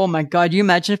 Oh my God. You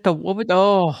imagine if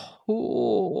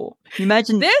you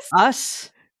imagine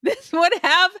us? This would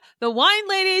have the wine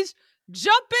ladies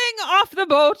jumping off the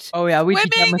boat. Oh yeah.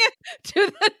 Swimming to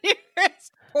the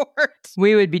nearest port.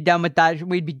 We would be done with that.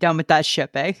 We'd be done with that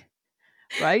ship, eh?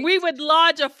 Right? We would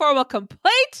lodge a formal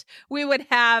complaint. We would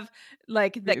have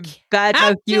like the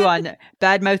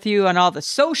badmouth you on all the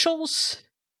socials.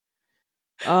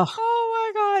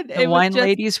 Oh my God. The wine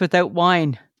ladies without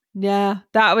wine. Yeah,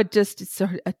 that would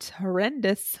it's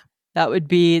horrendous. That would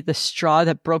be the straw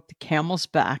that broke the camel's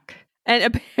back.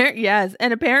 And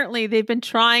apparently they've been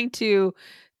trying to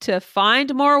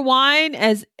find more wine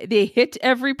as they hit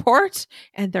every port,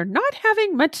 and they're not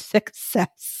having much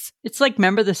success. It's like,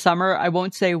 remember the summer, I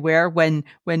won't say where, when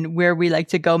where we like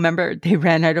to go, remember they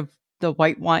ran out of the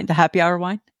white wine, the happy hour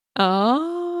wine?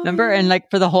 Oh. Remember? And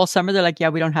like for the whole summer, they're like, yeah,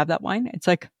 we don't have that wine. It's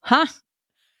like, huh?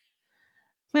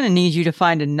 I'm going to need you to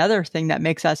find another thing that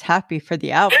makes us happy for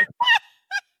the hour.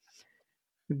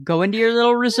 Go into your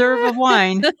little reserve of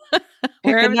wine, pick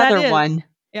another one.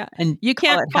 Yeah. And you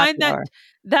can't find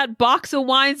that box of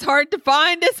wine's hard to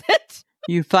find, is it?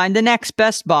 You find the next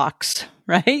best box,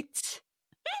 right?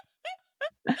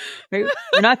 We're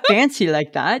not fancy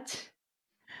like that.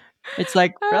 It's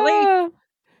like, really?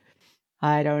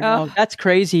 I don't know. That's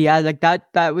crazy. Yeah, like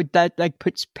that like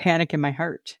puts panic in my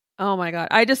heart. Oh my God.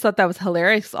 I just thought that was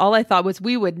hilarious. All I thought was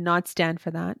we would not stand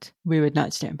for that. We would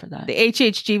not stand for that. The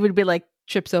HHG would be like,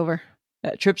 trip's over.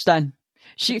 Trip's done.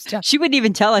 She wouldn't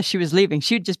even tell us she was leaving.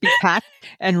 She would just be packed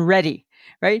and ready,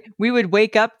 right? We would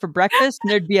wake up for breakfast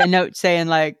and there'd be a note saying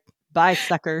like, bye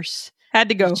suckers. Had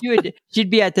to go. She'd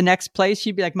be at the next place.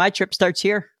 She'd be like, my trip starts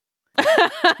here.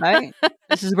 Right?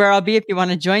 This is where I'll be if you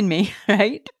want to join me,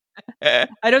 right?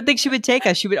 I don't think she would take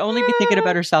us. She would only be thinking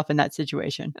about herself in that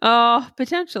situation. Oh,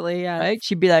 potentially, yeah. Right?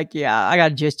 She'd be like, yeah, I got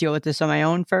to just deal with this on my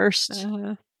own first.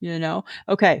 You know?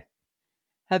 Okay.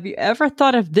 Have you ever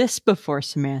thought of this before,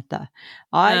 Samantha?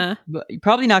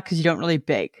 Probably not, because you don't really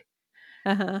bake.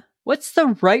 What's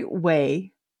the right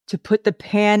way to put the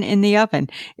pan in the oven?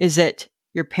 Is it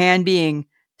your pan being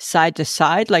side to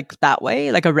side, like that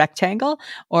way, like a rectangle,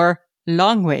 or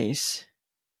long ways?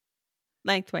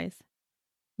 Lengthways.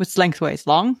 What's lengthways?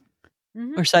 Long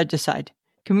or side to side?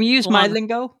 Can we use my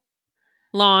lingo?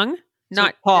 Long,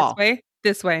 not this way.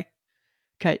 This way.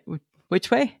 Okay.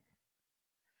 Which way?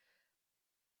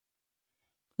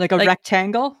 Like a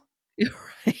rectangle?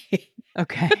 Right.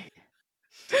 Okay.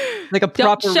 Like a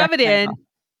proper Don't shove rectangle. it in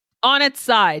on its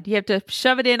side. You have to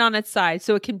shove it in on its side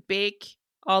so it can bake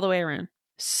all the way around.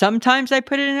 Sometimes I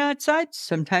put it in on its side.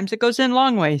 Sometimes it goes in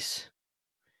long ways.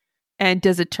 And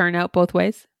does it turn out both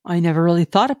ways? I never really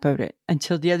thought about it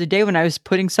until the other day when I was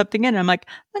putting something in. I'm like,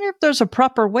 I wonder if there's a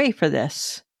proper way for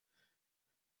this.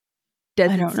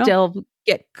 Does it still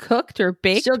get cooked or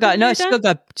baked?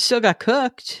 Still got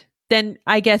cooked. Then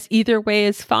I guess either way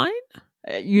is fine.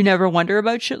 You never wonder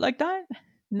about shit like that?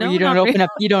 No, you don't open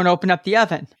up the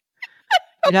oven.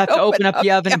 You'd have to open up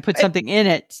the oven and put something in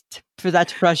it for that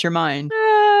to cross your mind.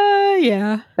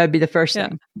 Yeah. That'd be the first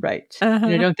thing. Right. And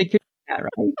I don't think you're doing that,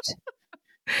 right?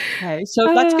 Okay.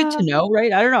 So that's good to know,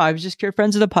 right? I don't know. I was just curious,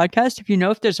 friends of the podcast, if you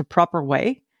know if there's a proper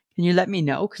way, can you let me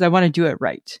know? Because I want to do it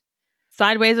right.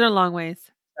 Sideways or long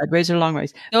ways? Sideways or long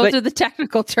ways? Those are the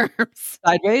technical terms.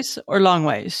 Sideways or long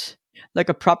ways? Like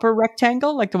a proper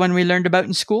rectangle, like the one we learned about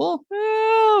in school?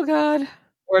 Oh, God.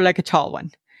 Or like a tall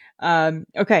one.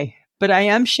 Okay. But I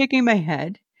am shaking my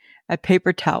head at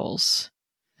paper towels.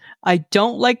 I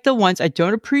don't like the ones, I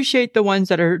don't appreciate the ones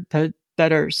that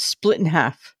are split in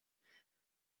half.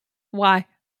 Why?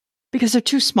 Because they're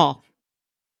too small.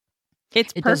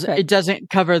 It doesn't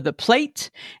cover the plate.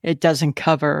 It doesn't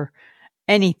cover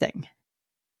anything.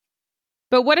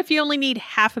 But what if you only need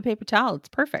half a paper towel? It's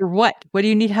perfect. For what? What do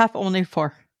you need half only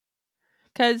for?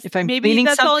 Because if I'm cleaning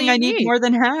something, I need more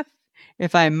than half.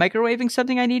 If I'm microwaving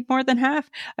something, I need more than half.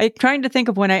 I'm trying to think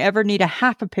of when I ever need a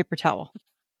half a paper towel.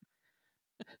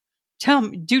 Tell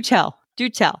me, do tell. Do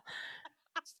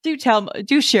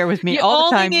share with me all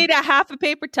the time. You only need a half a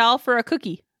paper towel for a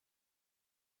cookie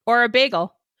or a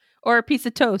bagel or a piece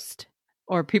of toast.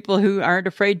 Or people who aren't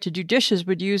afraid to do dishes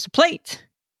would use a plate.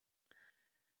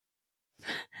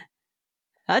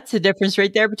 That's the difference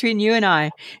right there between you and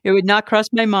I. It would not cross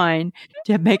my mind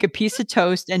to make a piece of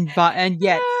toast and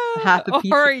get half a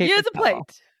piece or of paper use a towel.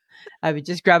 plate. I would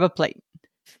just grab a plate.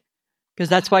 Because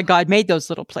that's why God made those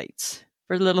little plates,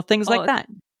 for little things like that.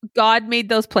 God made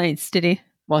those plates, did he?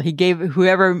 Well, he gave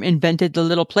whoever invented the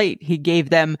little plate, he gave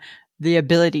them the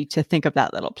ability to think of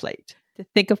that little plate. To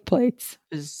think of plates.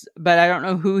 But I don't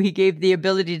know who he gave the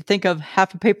ability to think of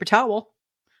half a paper towel.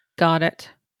 Got it.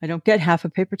 I don't get half a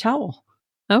paper towel.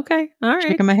 Okay. All right.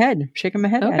 Shaking my head.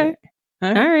 Okay. At it.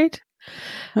 All right.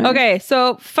 Okay.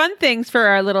 So fun things for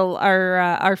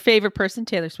our favorite person,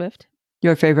 Taylor Swift.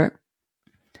 Your favorite?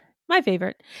 My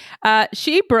favorite.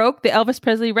 She broke the Elvis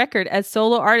Presley record as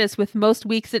solo artist with most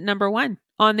weeks at #1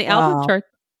 on the album chart.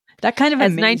 That kind of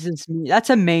amazes me. That's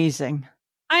amazing.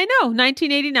 I know.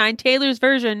 1989, Taylor's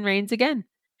version reigns again.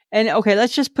 And okay,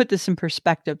 let's just put this in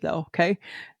perspective though, okay?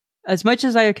 As much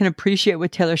as I can appreciate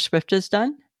what Taylor Swift has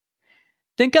done,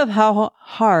 think of how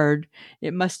hard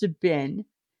it must have been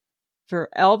for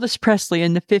Elvis Presley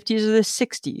in the 50s or the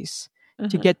 60s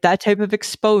to get that type of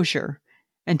exposure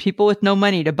and people with no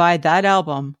money to buy that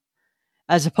album,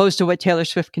 as opposed to what Taylor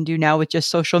Swift can do now with just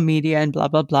social media and blah,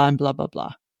 blah, blah, and blah, blah,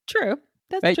 blah. True.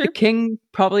 That's right? true. The King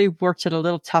probably worked it a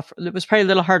little tougher. It was probably a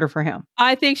little harder for him.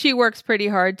 I think she works pretty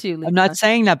hard too, Lisa. I'm not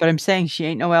saying that, but I'm saying she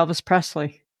ain't no Elvis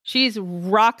Presley. She's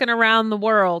rocking around the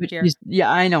world here.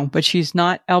 Yeah, I know, but she's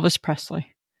not Elvis Presley.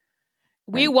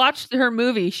 We watched her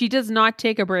movie. She does not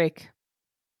take a break.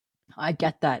 I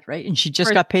get that, right? And she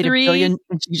just got paid $1 billion.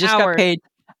 And she just got paid.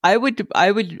 I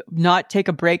would not take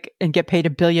a break and get paid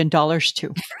 $1 billion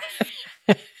too.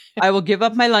 I will give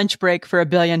up my lunch break for $1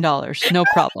 billion. No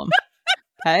problem.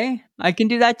 Okay, I can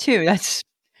do that too.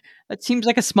 That seems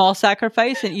like a small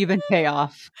sacrifice and even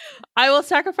payoff. I will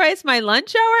sacrifice my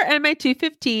lunch hour and my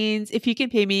 2:15s if you can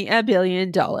pay me $1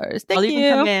 billion. I'll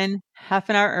even come in half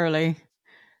an hour early.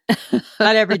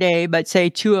 Not every day, but say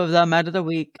 2 of them out of the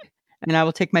week, and I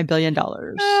will take my $1 billion.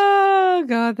 Oh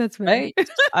God, that's right.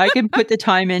 I can put the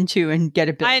time into and get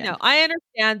 $1 billion. I know. I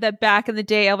understand that back in the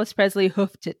day, Elvis Presley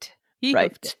hoofed it. He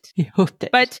hoofed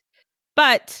it.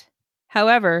 But,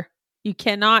 however, you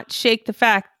cannot shake the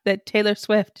fact that Taylor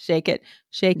Swift, shake it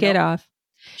off.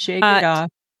 Shake it off.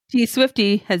 T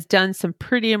Swifty has done some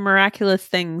pretty miraculous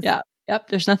things. Yeah. Yep.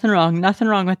 There's nothing wrong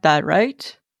with that,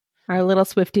 right? Our little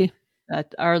Swifty.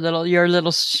 You're a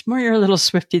little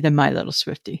Swifty than my little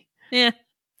Swifty. Yeah.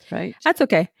 Right. That's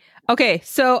okay. Okay.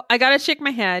 So I got to shake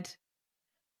my head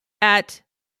at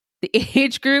the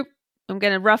age group. I'm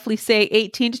going to roughly say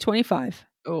 18 to 25.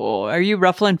 Oh, are you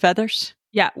ruffling feathers?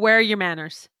 Yeah. Where are your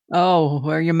manners? Oh,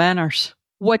 where are your manners?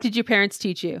 What did your parents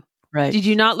teach you? Right. Did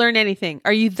you not learn anything?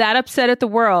 Are you that upset at the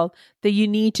world that you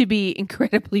need to be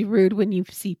incredibly rude when you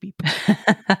see people?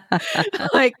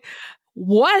 Like,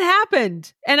 what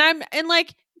happened? And I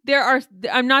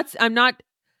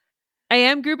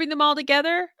am grouping them all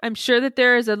together. I'm sure that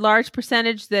there is a large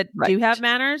percentage that do have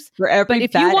manners. For every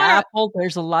bad apple,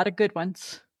 there's a lot of good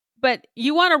ones. But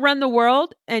you want to run the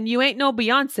world and you ain't no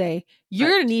Beyonce, you're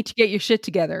going to need to get your shit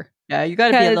together. Yeah, you got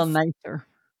to be a little nicer.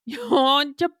 You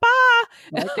got to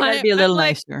be a little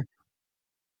nicer.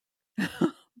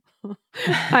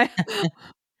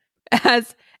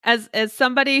 As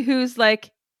somebody who's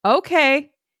like,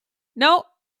 okay, no,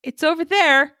 it's over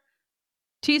there.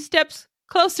 2 steps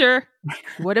closer,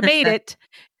 would have made it.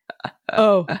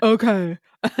 Oh, okay.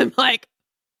 I'm like,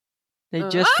 they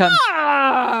just come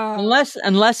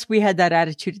unless we had that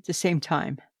attitude at the same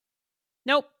time.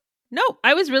 Nope.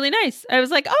 I was really nice. I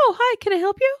was like, oh, hi, can I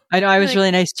help you? I know, I was really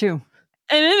nice too.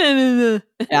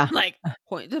 Yeah. Like,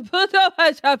 it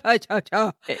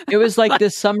was like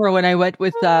this summer when I went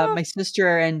with my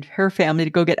sister and her family to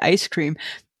go get ice cream.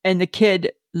 And the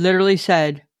kid literally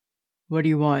said, "What do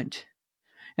you want?"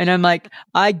 And I'm like,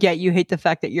 I get you hate the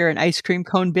fact that you're an ice cream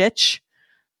cone bitch.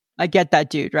 I get that,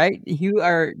 dude, right? You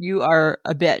are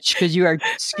a bitch because you are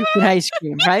scooping ice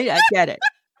cream, right? I get it.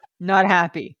 Not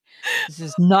happy. This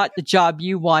is not the job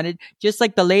you wanted. Just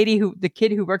like the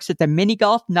kid who works at the mini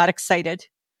golf, not excited,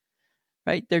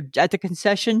 right? They're at the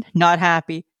concession, not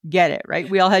happy. Get it, right?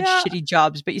 We all had shitty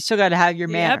jobs, but you still got to have your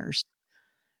manners,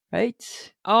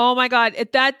 right? Oh my God.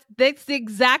 That's the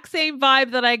exact same vibe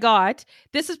that I got.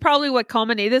 This is probably what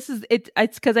culminated.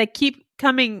 It's because I keep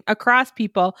coming across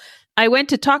people. I went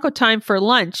to Taco Time for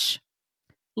lunch,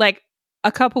 like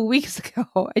a couple weeks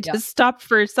ago. I just stopped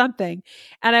for something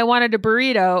and I wanted a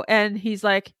burrito and he's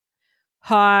like,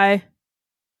 "Hi,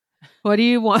 what do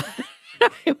you want?"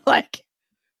 I'm like,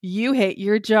 "You hate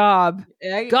your job."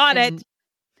 Got it.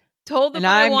 Told them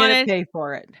I wanted. I'm going to pay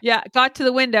for it. Yeah. Got to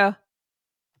the window.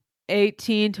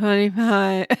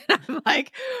 18.25.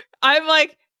 I'm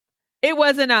like, It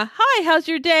wasn't a, hi, how's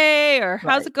your day? Or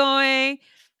how's Right. it going?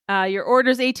 Your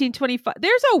order's $18.25.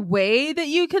 There's a way that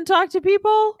you can talk to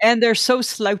people. And they're so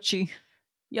slouchy.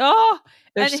 Yeah.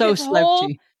 They're And so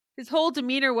slouchy. his whole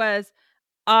demeanor was,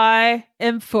 I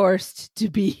am forced to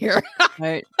be here.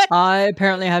 Right. I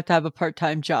apparently have to have a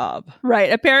part-time job.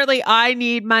 Right. Apparently, I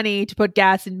need money to put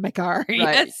gas in my car. Right.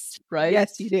 Yes. Right.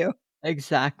 Yes, you do.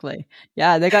 Exactly.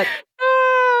 Yeah, they got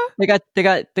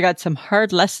they got some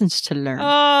hard lessons to learn.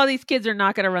 Oh, these kids are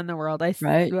not going to run the world.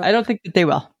 Right. I don't think that they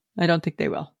will. I don't think they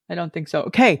will. I don't think so.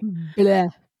 Okay. Blah.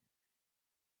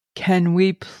 Can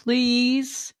we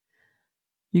please?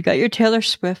 You got your Taylor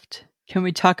Swift. Can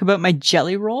we talk about my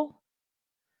jelly roll?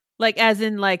 Like, as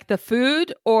in, like, the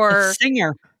food or The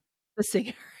singer. the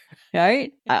singer?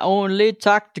 Right? I only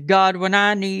talk to God when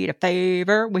I need a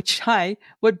favor. Which,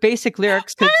 what basic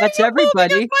lyrics? Because that's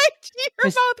everybody. Your mic to your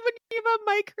mouth when you have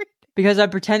a mic. Because I'm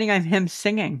pretending I'm him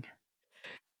singing.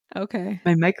 Okay.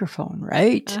 My microphone,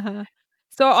 right? Uh-huh.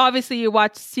 So obviously you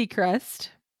watch Seacrest.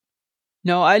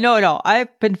 No,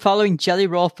 I've been following Jelly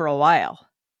Roll for a while.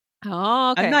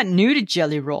 Oh, okay. I'm not new to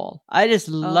Jelly Roll. I just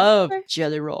love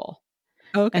Jelly Roll.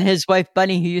 Okay. And his wife,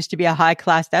 Bunny, who used to be a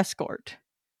high-class escort.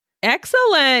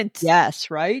 Excellent.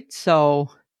 Yes, right? So.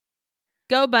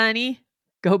 Go, Bunny.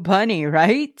 Go, Bunny,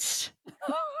 right?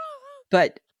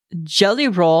 But Jelly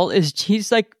Roll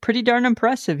he's like pretty darn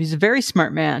impressive. He's a very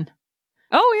smart man.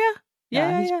 Oh,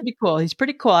 yeah. He's pretty cool. He's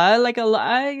pretty cool.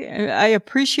 I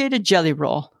appreciate a Jelly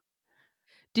Roll.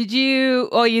 Did you?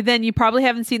 Oh, you probably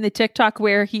haven't seen the TikTok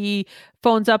where he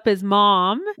phones up his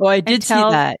mom. Oh, I did see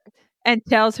that. And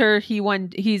tells her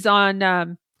he's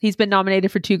been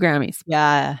nominated for 2 Grammys.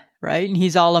 Yeah, right. And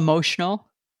he's all emotional.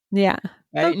 Yeah.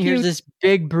 Right. So and here's this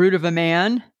big brute of a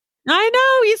man. I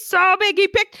know, he's so big.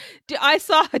 I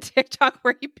saw a TikTok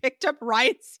where he picked up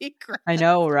Ryan Seacrest. I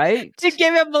know, right? To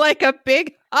give him like a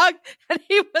big hug, and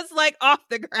he was like off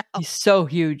the ground. He's so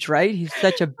huge, right? He's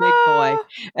such a big boy.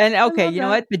 And okay, you know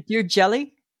what? But dear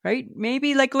Jelly, right?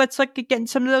 Maybe let's look at getting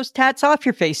some of those tats off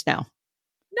your face now.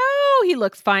 No, he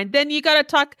looks fine. Then you got to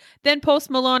talk. Then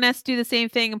Post Malone has to do the same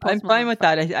thing. And I'm fine with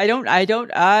that.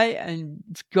 And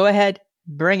go ahead,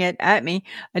 bring it at me.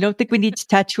 I don't think we need to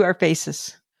tattoo our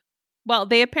faces. Well,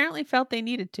 they apparently felt they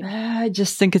needed to. I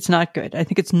just think it's not good. I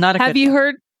think it's not a good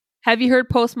thing. Have you heard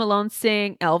Post Malone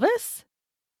sing Elvis?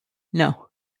 No.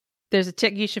 There's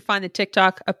you should find the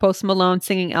TikTok of Post Malone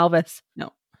singing Elvis.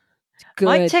 No. It's good.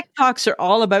 My TikToks are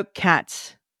all about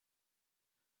cats.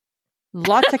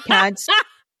 Lots of cats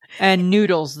and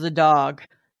Noodles, the dog.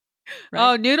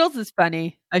 Right? Oh, Noodles is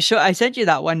funny. I sent you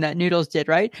that one that Noodles did,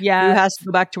 right? Yeah. Who has to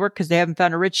go back to work because they haven't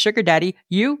found a rich sugar daddy?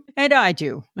 You and I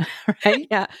do, right?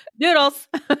 Yeah. Noodles.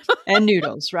 And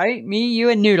Noodles, right? Me, you,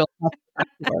 and Noodles have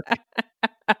to go back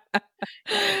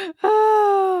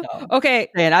to work. Okay.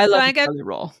 And I love the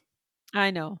roll.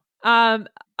 I know.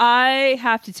 I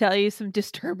have to tell you some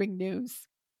disturbing news.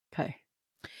 Okay.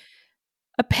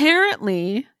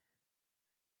 Apparently,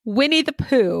 Winnie the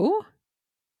Pooh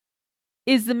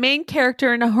is the main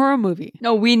character in a horror movie.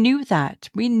 No, we knew that.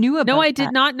 We knew about that. No, I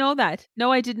did not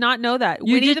know that.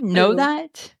 You didn't know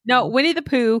that? No, Winnie the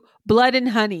Pooh, Blood and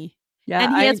Honey. Yeah,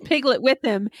 and he has Piglet with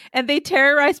him, and they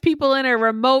terrorize people in a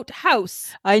remote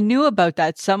house. I knew about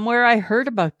that. Somewhere I heard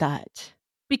about that.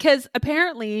 Because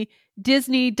apparently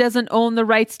Disney doesn't own the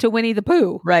rights to Winnie the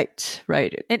Pooh. Right.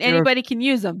 And anybody can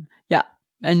use them. Yeah.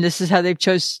 And this is how they've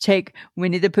chose to take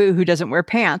Winnie the Pooh, who doesn't wear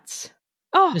pants.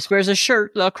 Oh. Just wears a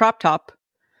shirt, a crop top.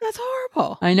 That's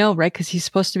horrible. I know, right? Because he's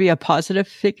supposed to be a positive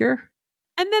figure.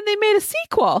 And then they made a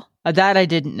sequel. That I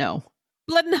didn't know.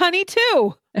 Blood and Honey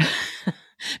too.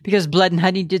 Because Blood and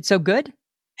Honey did so good?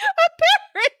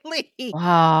 Apparently.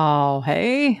 Wow.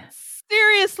 Hey?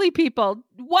 Seriously, people.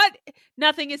 What?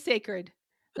 Nothing is sacred.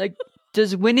 Like,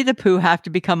 does Winnie the Pooh have to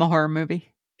become a horror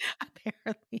movie?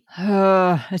 Apparently.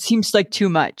 It seems like too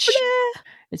much. Blah.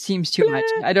 It seems too much.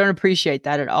 I don't appreciate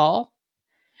that at all.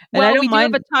 And well, I don't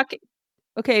mind. Do have a talking.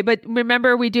 Okay, but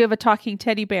remember, we do have a talking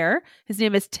teddy bear. His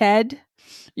name is Ted.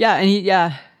 Yeah, and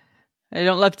I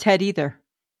don't love Ted either.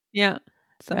 Yeah.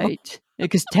 So. Right.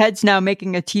 Because Ted's now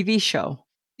making a TV show.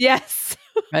 Yes.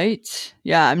 Right?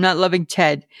 Yeah, I'm not loving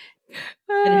Ted.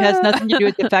 And it has nothing to do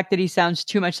with the fact that he sounds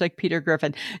too much like Peter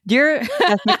Griffin. Dear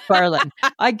Seth MacFarlane,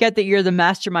 I get that you're the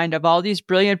mastermind of all these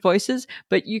brilliant voices,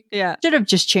 but you should have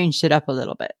just changed it up a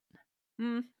little bit.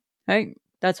 Mm. Right?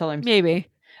 That's all I'm saying. Maybe.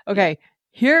 Okay.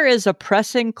 Here is a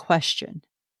pressing question.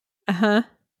 Uh-huh.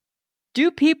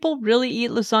 Do people really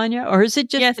eat lasagna, or is it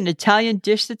just an Italian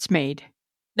dish that's made?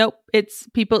 Nope. It's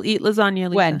people eat lasagna,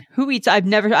 Lisa. When? Who eats? I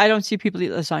don't see people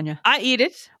eat lasagna. I eat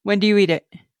it. When do you eat it?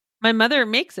 My mother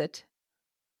makes it.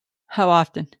 How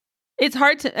often? It's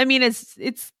hard to, I mean,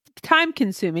 it's time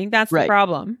consuming. That's Right. the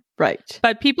problem. Right.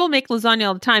 But people make lasagna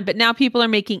all the time. But now people are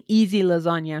making easy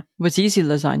lasagna. What's easy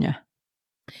lasagna?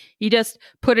 You just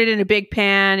put it in a big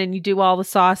pan and you do all the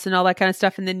sauce and all that kind of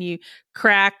stuff. And then you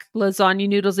crack lasagna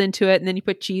noodles into it. And then you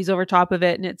put cheese over top of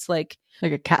it. And it's like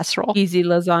a casserole? Easy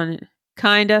lasagna.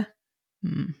 Kinda.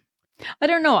 I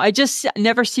don't know. I just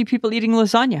never see people eating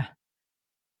lasagna.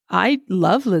 I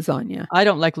love lasagna. I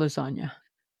don't like lasagna.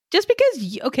 Just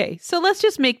because, okay, so let's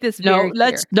just make this very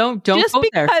clear. Don't just go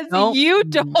there. because you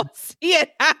don't see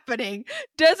it happening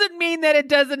doesn't mean that it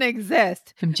doesn't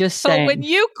exist. I'm just saying. So when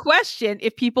you question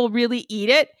if people really eat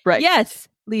it, right. Yes,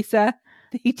 Lisa,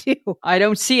 they do. I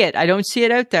don't see it. I don't see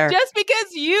it out there. Just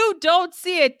because you don't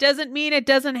see it doesn't mean it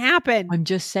doesn't happen. I'm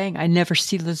just saying I never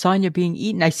see lasagna being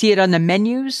eaten. I see it on the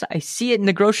menus. I see it in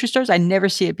the grocery stores. I never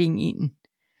see it being eaten.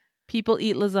 People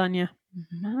eat lasagna.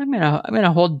 I'm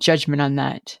gonna hold judgment on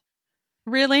that.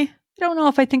 Really? I don't know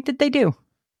if I think that they do.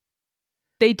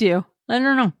 They do. I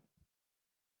don't know.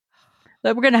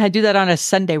 But we're gonna do that on a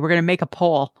Sunday. We're gonna make a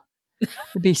poll.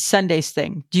 It'll be Sunday's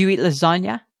thing. Do you eat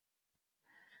lasagna?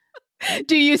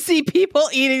 Do you see people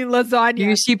eating lasagna? Do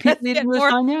you see people eating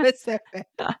lasagna? Specific.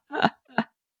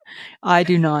 I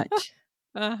do not.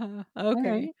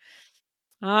 Okay.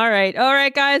 All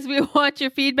right, guys. We want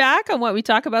your feedback on what we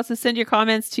talk about. So send your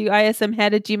comments to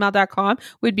ismhead@gmail.com.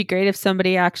 Would be great if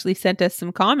somebody actually sent us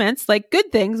some comments. Like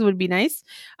good things would be nice.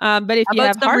 But if you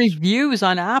have some reviews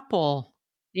on Apple.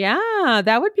 Yeah,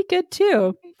 that would be good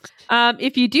too.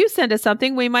 If you do send us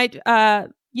something, we might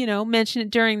mention it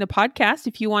during the podcast.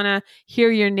 If you want to hear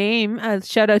your name,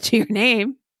 shout out to your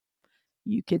name,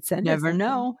 you could send us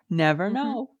something. Never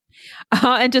know.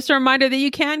 And just a reminder that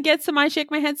you can get some I Shake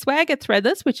My Head swag at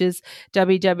Threadless, which is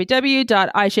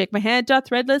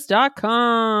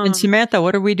www.ishakemyhead.threadless.com. And Samantha,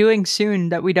 what are we doing soon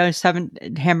that we just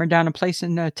haven't hammered down a place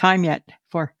and time yet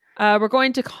for? We're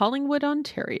going to Collingwood,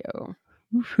 Ontario.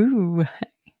 Woohoo.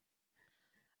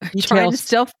 Trying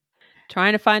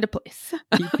to find a place.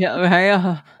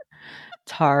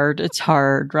 It's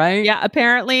hard, right? Yeah,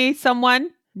 apparently someone,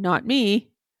 not me,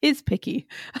 is picky.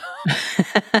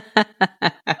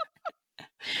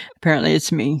 Apparently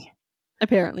it's me.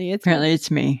 Apparently it's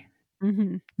me.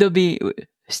 Mm-hmm.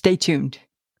 Stay tuned.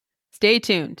 Stay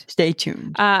tuned.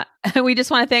 We just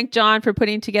want to thank John for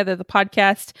putting together the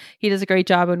podcast. He does a great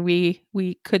job and we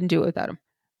couldn't do it without him.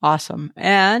 Awesome.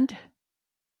 And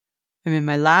I'm in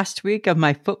my last week of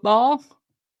my football.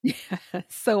 Yeah,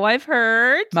 so I've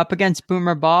heard. I'm up against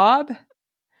Boomer Bob.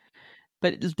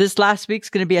 But this last week's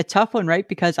going to be a tough one, right?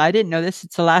 Because I didn't know this.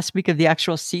 It's the last week of the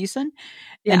actual season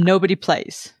and nobody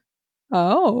plays.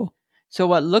 Oh. So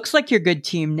what looks like your good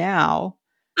team now,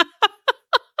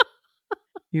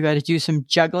 you got to do some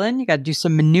juggling. You got to do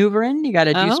some maneuvering. You got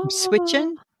to do some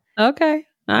switching. Okay.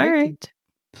 All right.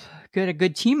 Got a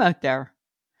good team out there.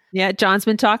 Yeah. John's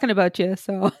been talking about you.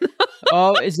 So.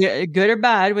 Oh, is it good or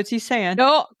bad? What's he saying?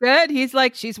 No, good. He's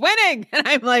like, she's winning. And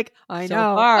I'm like, I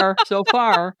know. So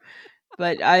far.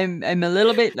 But I'm a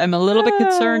little bit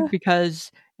concerned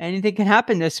because anything can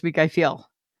happen this week, I feel.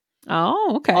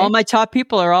 Oh, okay. All my top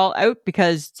people are all out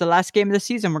because it's the last game of the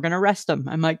season. We're going to rest them.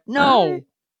 I'm like, no. Right.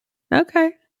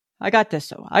 Okay. I got this,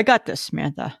 though. I got this,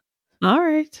 Samantha. All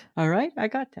right. I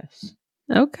got this.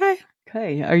 Okay.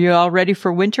 Are you all ready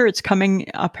for winter? It's coming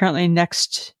apparently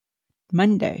next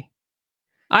Monday.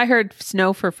 I heard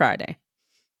snow for Friday.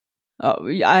 Oh,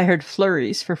 I heard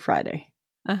flurries for Friday.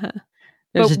 Uh-huh.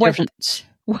 There's a difference.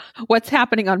 What's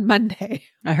happening on Monday?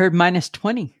 I heard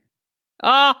 -20.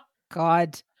 Oh,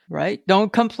 God. Right?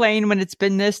 Don't complain when it's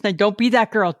been this night. Don't be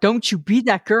that girl. Don't you be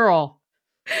that girl.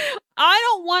 I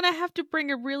don't want to have to bring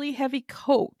a really heavy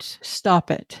coat. Stop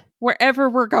it. Wherever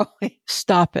we're going.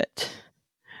 Stop it.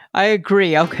 I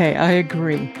agree. Okay, I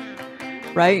agree.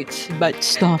 Right? But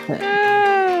stop it.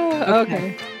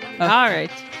 Okay. All right.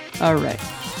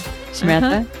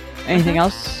 Samantha, anything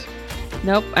else?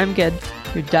 Nope, I'm good.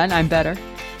 You're done? I'm better.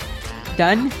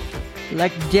 Done?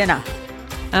 Like dinner.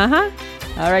 Uh-huh.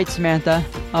 All right, Samantha.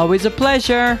 Always a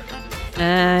pleasure.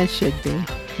 Should be.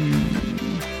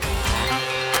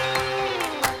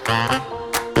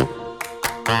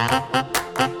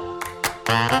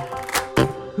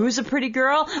 Who's a pretty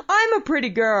girl? I'm a pretty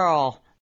girl.